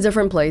going to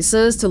different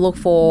places to look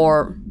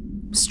for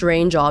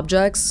strange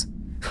objects.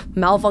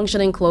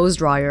 Malfunctioning clothes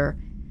dryer.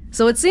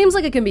 So it seems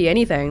like it can be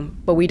anything,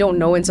 but we don't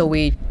know until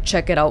we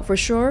check it out for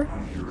sure.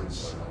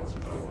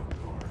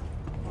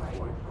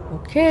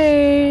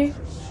 Okay.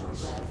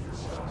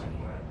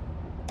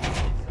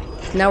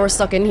 Now we're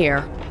stuck in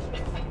here.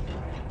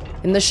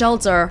 In the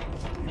shelter.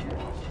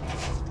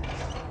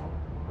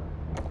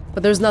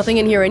 But there's nothing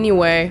in here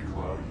anyway.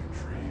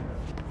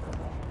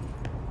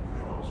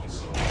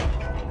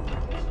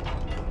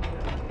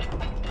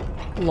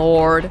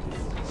 Lord.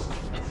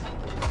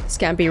 This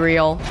can't be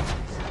real.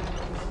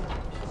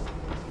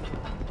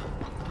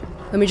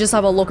 Let me just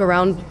have a look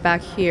around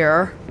back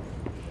here.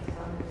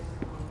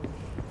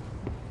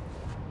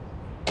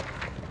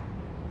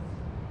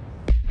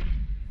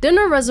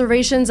 Dinner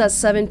reservations at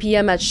 7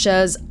 p.m. at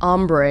Chez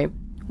Ambre.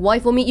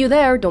 Wife will meet you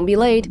there, don't be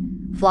late.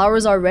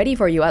 Flowers are ready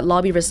for you at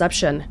lobby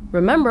reception.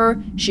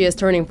 Remember, she is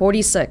turning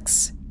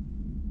 46.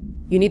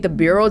 You need the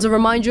bureau to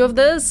remind you of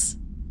this?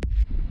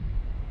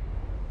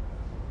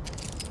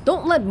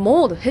 Don't let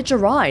mold hitch a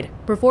ride.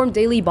 Perform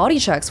daily body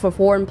checks for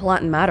foreign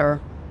plant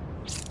matter.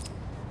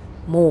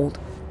 Mold.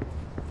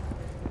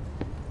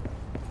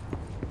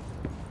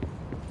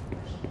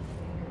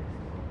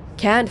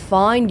 Can't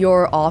find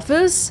your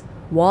office?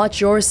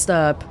 Watch your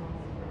step.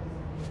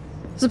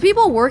 So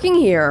people working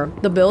here,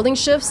 the building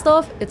shift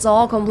stuff, it's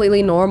all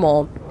completely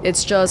normal.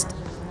 It's just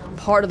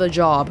part of the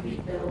job.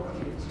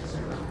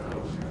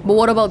 But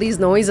what about these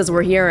noises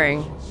we're hearing?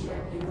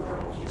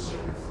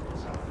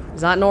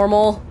 Is that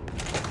normal?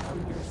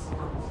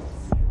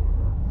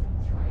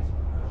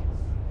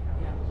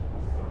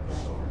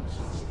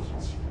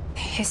 The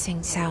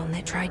hissing sound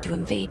that tried to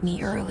invade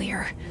me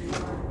earlier.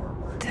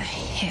 The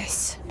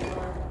hiss.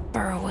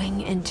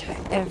 Burrowing into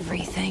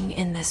everything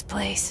in this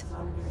place.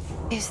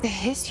 Is the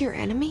hiss your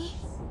enemy?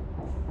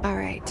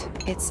 Alright,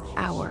 it's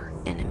our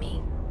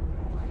enemy.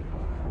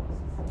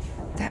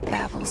 That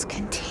babble's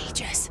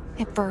contagious.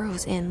 It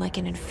burrows in like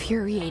an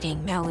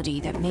infuriating melody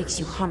that makes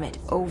you hum it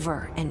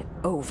over and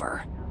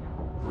over.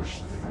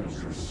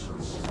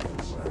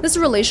 This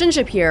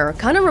relationship here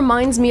kind of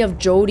reminds me of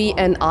Jodie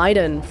and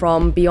Aiden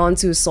from Beyond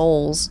Two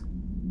Souls.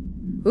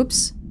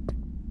 Oops.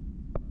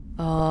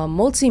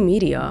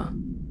 Multimedia.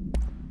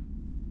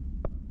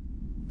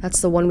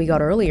 That's the one we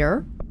got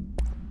earlier.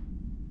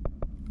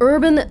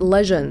 Urban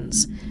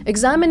legends.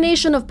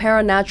 Examination of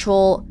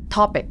paranatural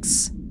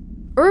topics.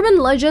 Urban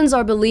legends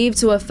are believed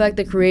to affect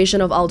the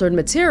creation of altered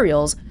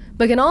materials,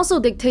 but can also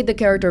dictate the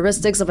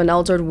characteristics of an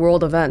altered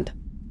world event.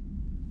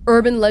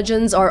 Urban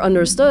legends are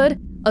understood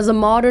as a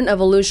modern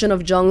evolution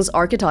of Jung's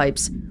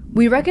archetypes.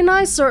 We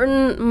recognize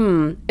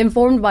certain,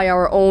 informed by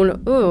our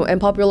own,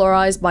 and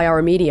popularized by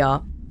our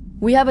media.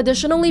 We have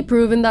additionally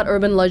proven that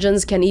urban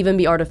legends can even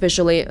be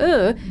artificially,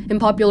 in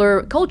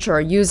popular culture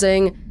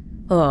using,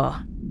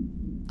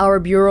 our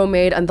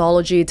bureau-made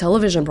anthology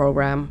television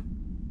program.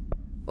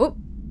 Oop.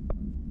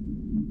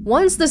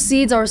 Once the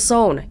seeds are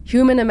sown,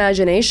 human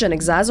imagination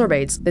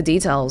exacerbates the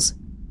details.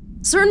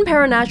 Certain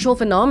paranatural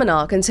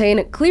phenomena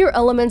contain clear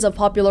elements of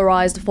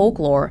popularized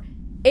folklore,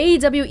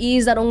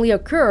 AWEs that only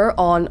occur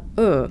on,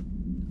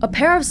 a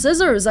pair of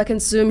scissors that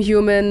consume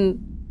human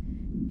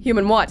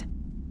what?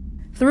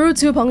 Through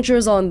 2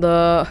 punctures on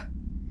the...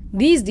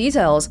 These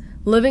details,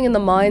 living in the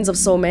minds of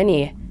so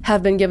many,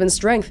 have been given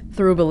strength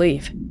through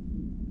belief.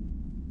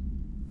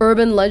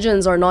 Urban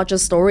legends are not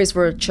just stories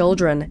for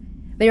children.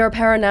 They are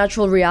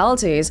paranatural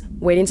realities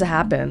waiting to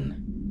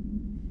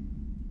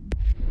happen.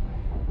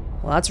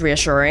 Well, that's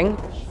reassuring.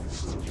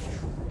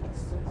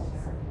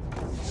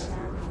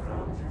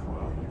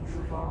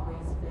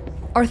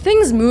 Are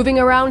things moving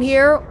around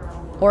here?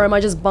 Or am I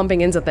just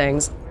bumping into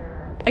things?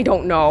 I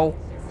don't know.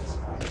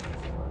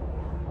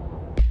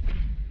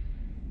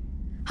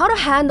 How to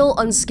handle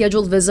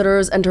unscheduled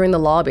visitors entering the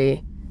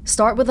lobby.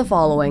 Start with the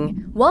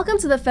following. Welcome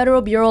to the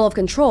Federal Bureau of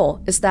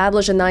Control,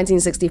 established in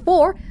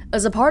 1964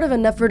 as a part of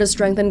an effort to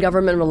strengthen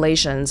government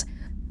relations.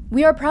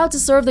 We are proud to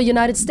serve the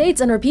United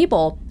States and her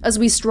people as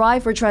we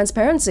strive for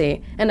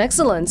transparency and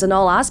excellence in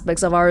all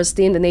aspects of our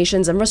esteemed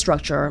nation's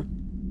infrastructure.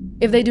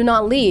 If they do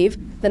not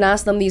leave, then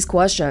ask them these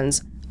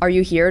questions. Are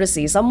you here to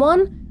see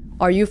someone?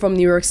 Are you from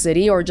New York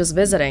City or just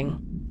visiting?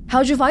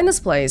 How'd you find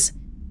this place?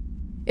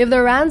 If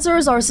their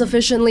answers are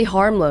sufficiently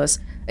harmless,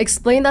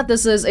 explain that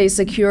this is a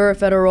secure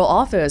federal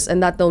office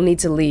and that they'll need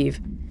to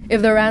leave.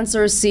 If their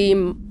answers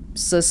seem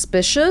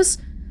suspicious,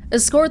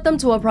 escort them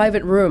to a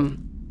private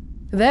room.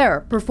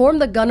 There, perform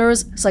the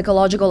gunner's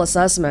psychological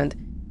assessment.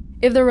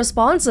 If their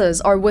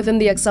responses are within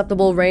the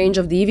acceptable range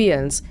of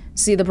deviance,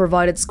 see the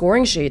provided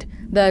scoring sheet,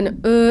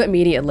 then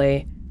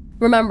immediately.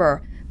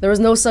 Remember, there is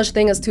no such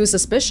thing as too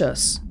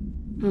suspicious.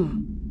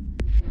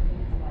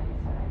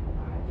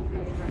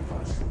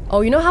 Oh,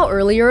 you know how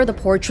earlier the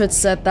portrait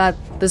said that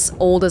this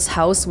oldest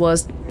house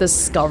was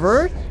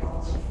discovered?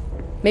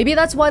 Maybe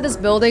that's why this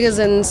building is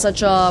in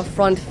such a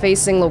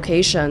front-facing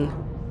location.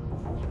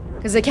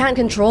 Because they can't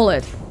control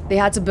it. They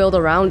had to build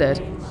around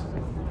it.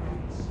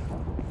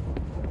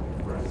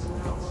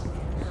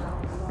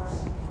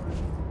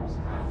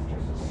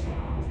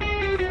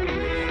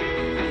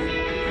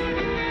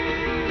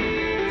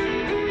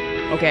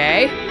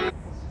 Okay.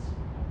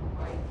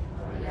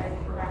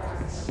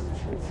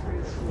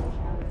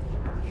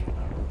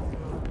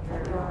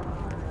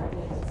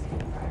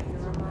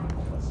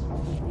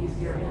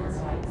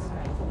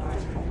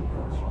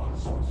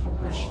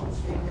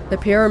 The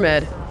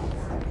pyramid.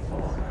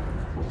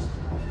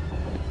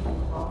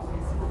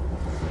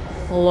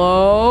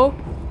 Hello?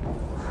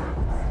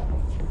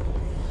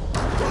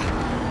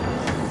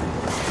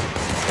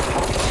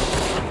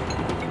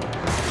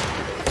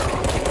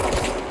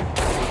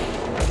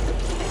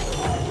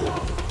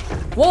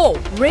 Whoa!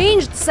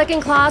 Ranged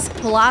second-class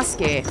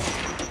Pulaski.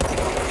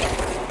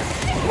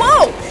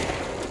 Whoa!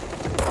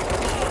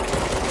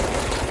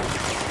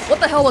 What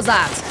the hell was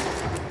that?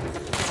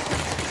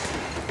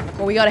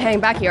 Well, we gotta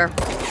hang back here.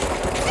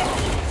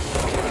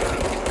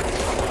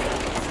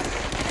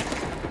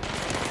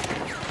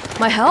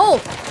 My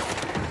health!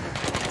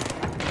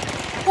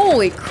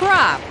 Holy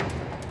crap!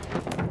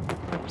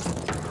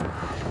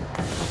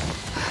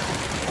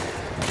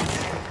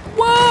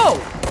 Whoa!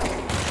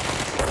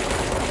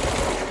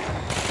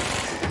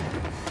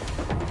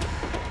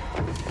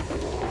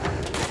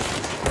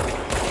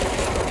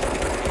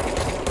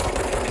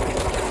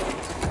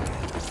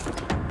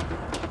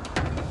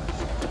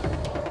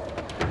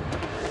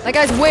 That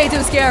guy's way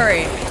too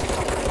scary.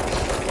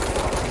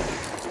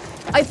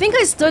 I think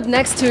I stood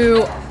next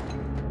to...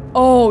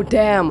 Oh,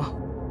 damn.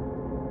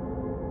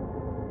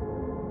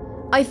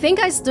 I think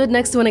I stood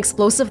next to an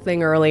explosive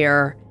thing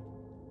earlier.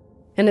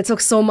 And it took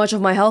so much of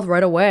my health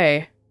right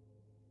away.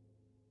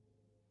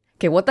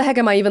 Okay, what the heck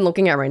am I even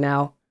looking at right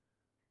now?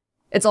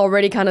 It's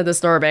already kind of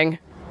disturbing.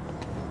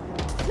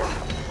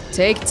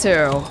 Take 2.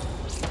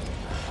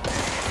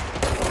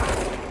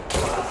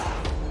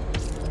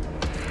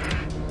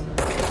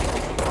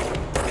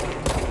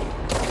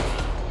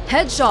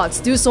 Headshots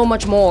do so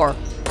much more.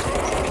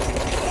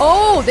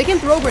 Oh, they can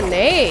throw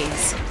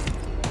grenades.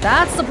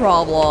 That's the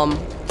problem.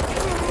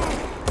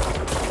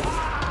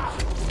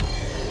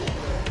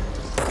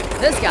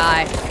 This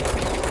guy.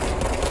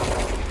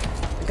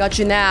 I got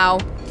you now.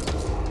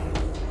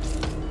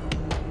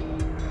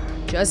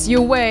 Just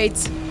you wait.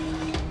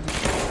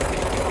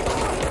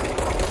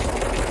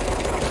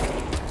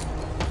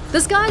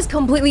 This guy's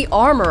completely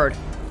armored.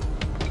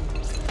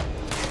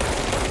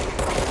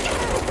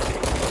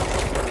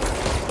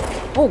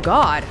 Oh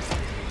god.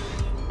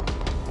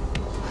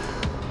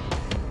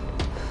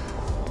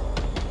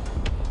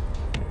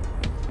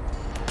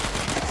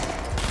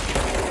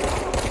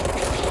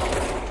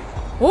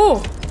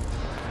 Oh,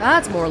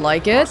 that's more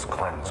like it. Must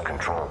cleanse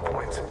control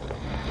points.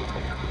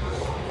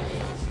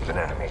 An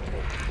enemy.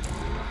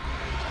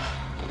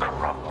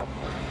 Corrupt them.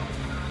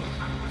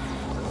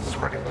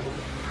 Spreading them.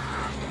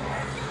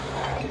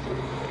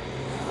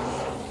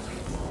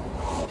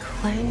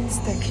 Cleanse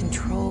the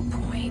control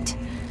point.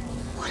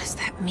 What does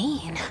that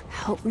mean?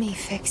 Help me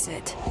fix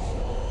it.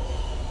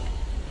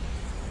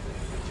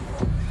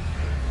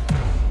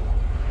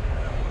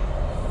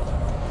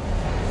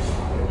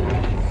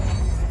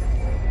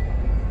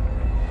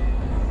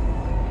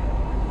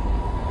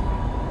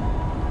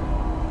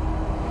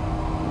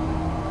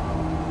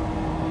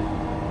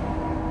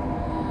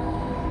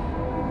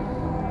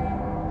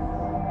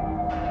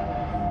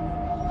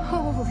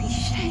 Holy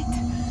shit.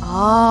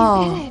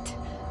 Oh. You did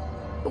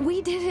it.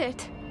 We did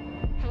it.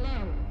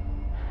 Hello?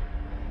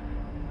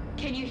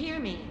 Can you hear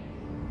me?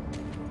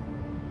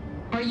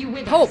 Are you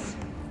with Hope. us?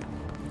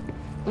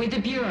 With the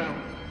Bureau?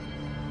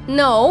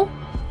 No.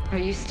 Are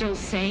you still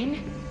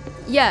sane?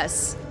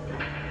 Yes.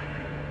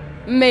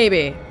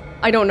 Maybe.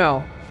 I don't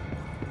know.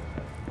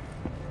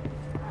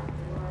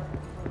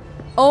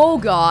 Oh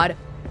god.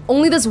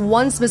 Only this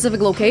one specific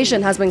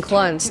location has been To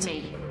cleansed.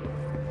 me.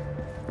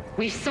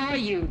 We saw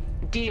you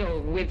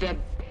deal with the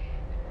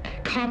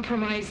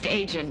compromised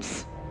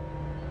agents.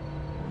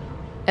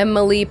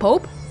 Emily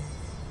Pope?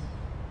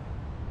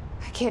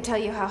 I can't tell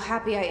you how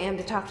happy I am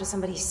to talk to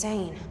somebody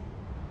sane.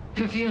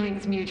 The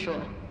feeling's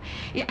mutual.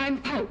 Yeah,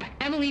 I'm Pope,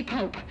 Emily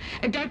Pope,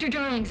 Dr.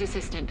 Darling's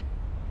assistant.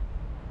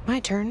 My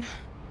turn.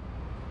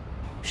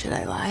 Should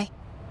I lie?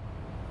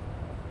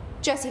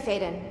 Jesse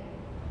Faden.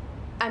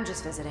 I'm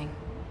just visiting.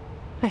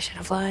 I should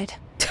have lied.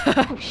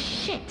 Oh,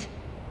 shit.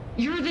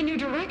 You're the new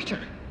director.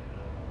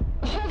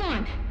 Hold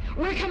on.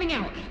 We're coming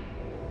out.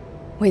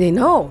 Wait, they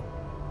know.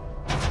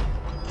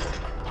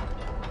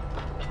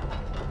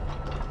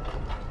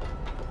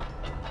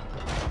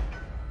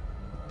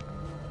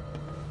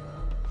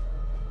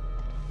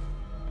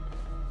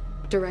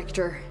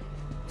 Director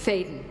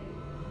Faden.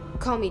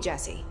 Call me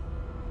Jesse.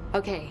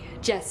 Okay,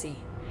 Jesse.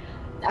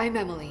 I'm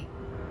Emily.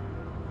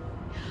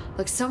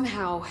 Look,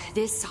 somehow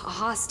this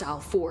hostile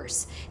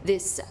force,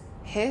 this...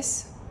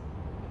 Hiss?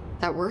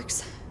 that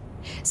works?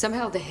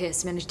 Somehow the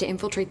hiss managed to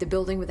infiltrate the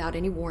building without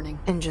any warning.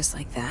 And just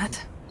like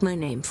that, my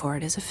name for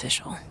it is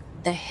official.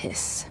 The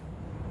hiss.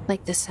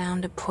 Like the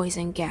sound of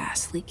poison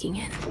gas leaking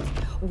in.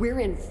 We're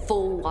in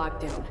full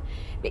lockdown.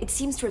 It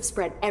seems to have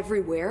spread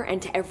everywhere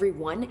and to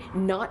everyone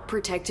not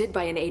protected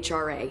by an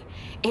HRA.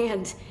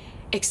 And,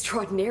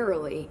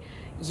 extraordinarily,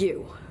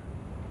 you.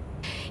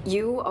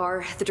 You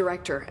are the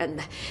director,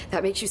 and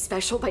that makes you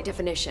special by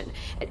definition.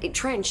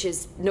 Trench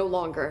is no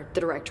longer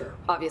the director,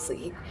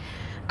 obviously.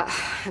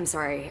 I'm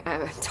sorry,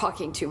 I'm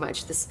talking too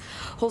much. This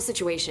whole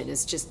situation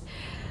is just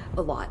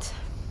a lot.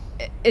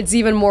 It's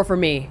even more for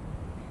me.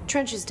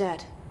 Trench is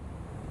dead.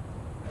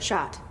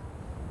 Shot.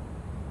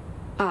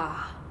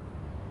 Ah.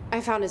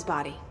 I found his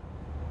body.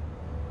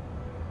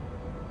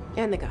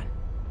 And the gun.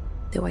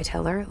 Do I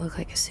tell her it looked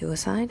like a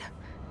suicide?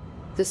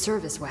 The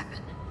service weapon.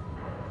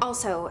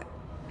 Also,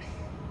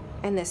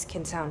 and this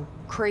can sound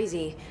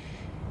crazy,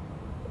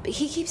 but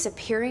he keeps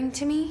appearing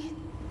to me,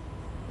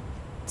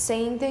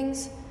 saying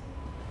things.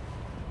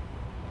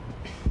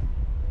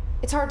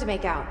 It's hard to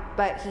make out,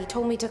 but he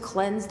told me to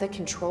cleanse the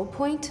control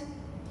point,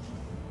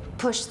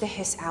 push the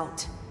hiss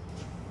out.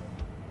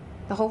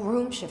 The whole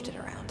room shifted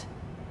around.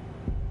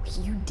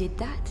 You did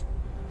that?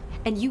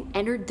 And you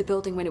entered the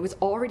building when it was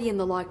already in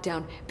the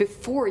lockdown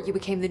before you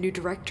became the new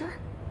director?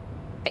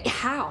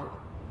 How?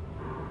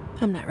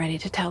 I'm not ready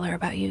to tell her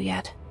about you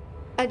yet.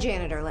 A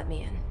janitor let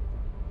me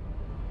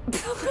in.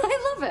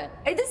 I love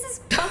it. This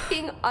is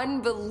fucking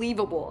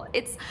unbelievable.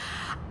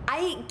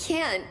 I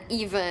can't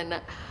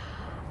even...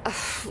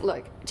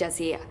 Look,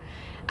 Jesse,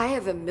 I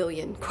have a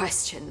million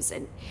questions,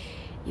 and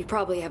you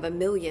probably have a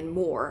million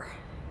more.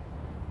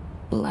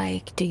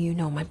 Like, do you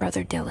know my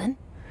brother Dylan?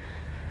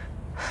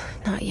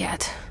 Not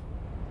yet.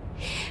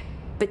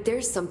 But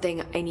there's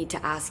something I need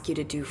to ask you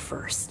to do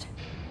first.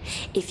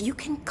 If you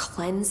can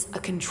cleanse a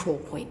control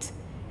point,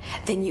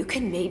 then you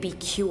can maybe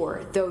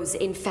cure those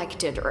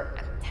infected or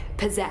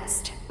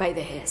possessed by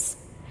the hiss.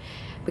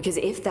 Because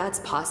if that's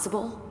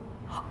possible,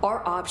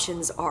 our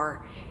options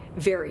are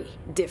very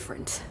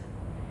different.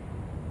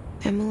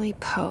 Emily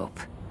Pope.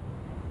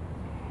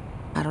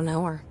 I don't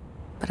know her,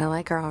 but I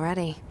like her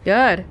already.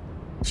 Good.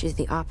 She's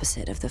the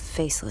opposite of the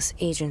faceless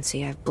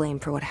agency I've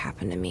blamed for what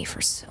happened to me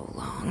for so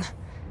long.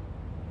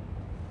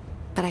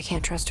 But I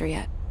can't trust her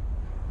yet.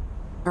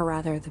 Or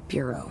rather, the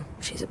Bureau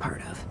she's a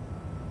part of.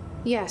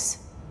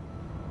 Yes.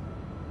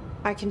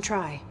 I can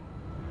try.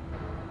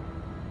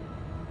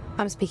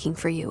 I'm speaking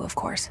for you, of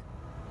course.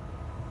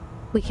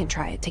 We can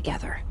try it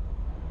together.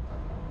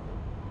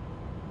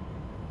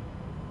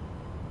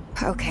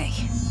 Okay.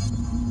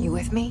 You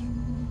with me?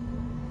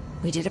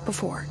 We did it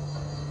before.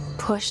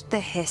 Push the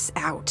hiss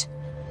out.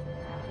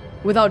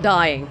 Without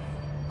dying.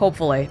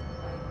 Hopefully.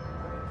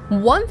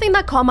 One thing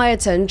that caught my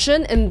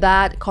attention in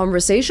that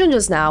conversation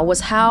just now was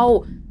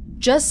how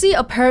Jesse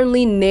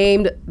apparently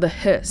named the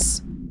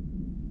hiss.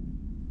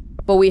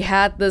 But we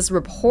had this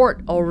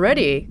report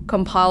already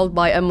compiled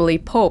by Emily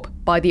Pope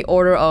by the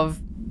order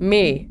of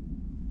me,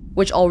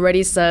 which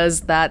already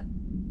says that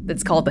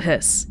it's called the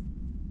hiss.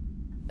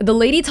 The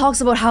lady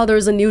talks about how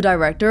there's a new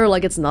director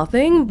like it's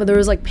nothing, but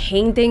there's like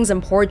paintings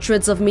and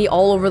portraits of me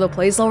all over the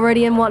place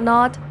already and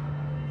whatnot.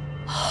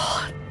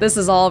 This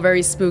is all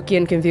very spooky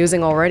and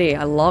confusing already.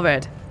 I love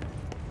it.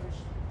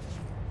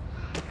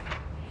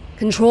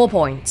 Control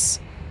points.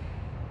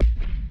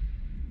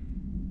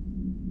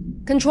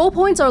 Control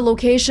points are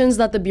locations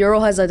that the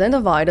Bureau has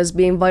identified as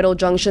being vital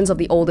junctions of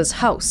the oldest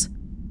house.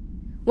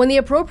 When the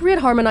appropriate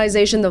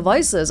harmonization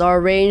devices are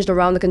arranged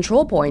around the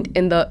control point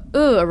in the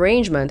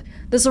arrangement,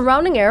 the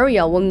surrounding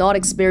area will not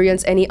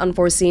experience any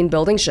unforeseen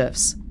building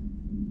shifts.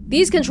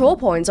 These control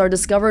points are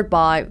discovered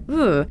by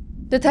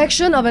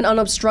detection of an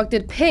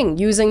unobstructed ping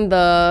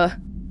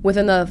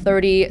within a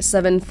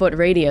 37-foot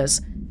radius.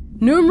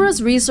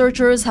 Numerous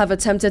researchers have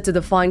attempted to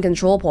define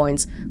control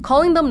points,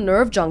 calling them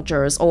nerve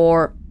junctures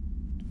or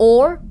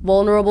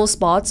vulnerable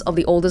spots of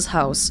the oldest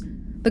house.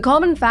 The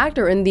common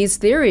factor in these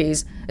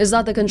theories is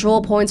that the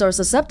control points are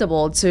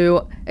susceptible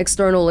to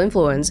external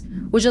influence,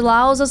 which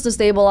allows us to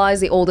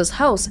stabilize the oldest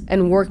house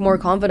and work more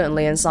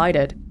confidently inside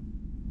it.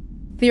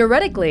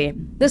 Theoretically,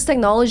 this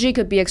technology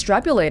could be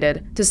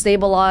extrapolated to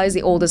stabilize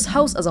the oldest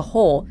house as a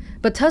whole,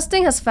 but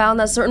testing has found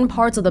that certain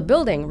parts of the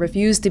building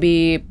refuse to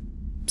be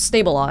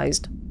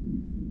stabilized.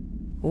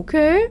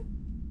 Okay.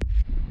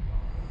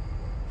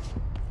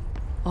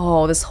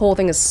 Oh, this whole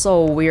thing is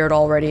so weird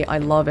already. I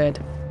love it.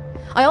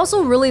 I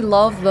also really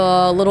love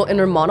the little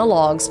inner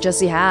monologues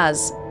Jesse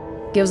has.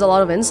 Gives a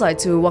lot of insight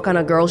to what kind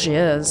of girl she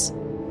is.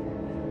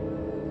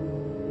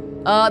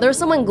 There's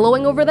someone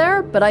glowing over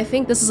there, but I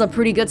think this is a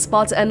pretty good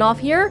spot to end off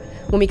here.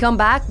 When we come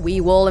back, we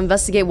will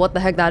investigate what the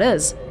heck that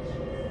is.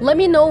 Let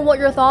me know what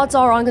your thoughts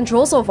are on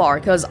Control so far,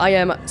 because I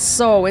am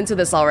so into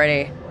this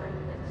already.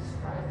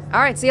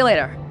 Alright, see you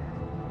later.